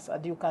partners.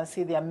 As you can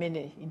see, there are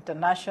many,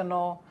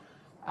 international,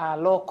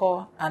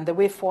 local, and the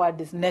way forward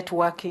is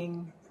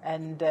networking,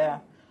 and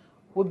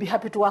we'll be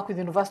happy to work with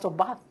the University of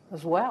Bath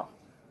as well.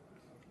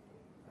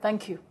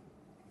 Thank you.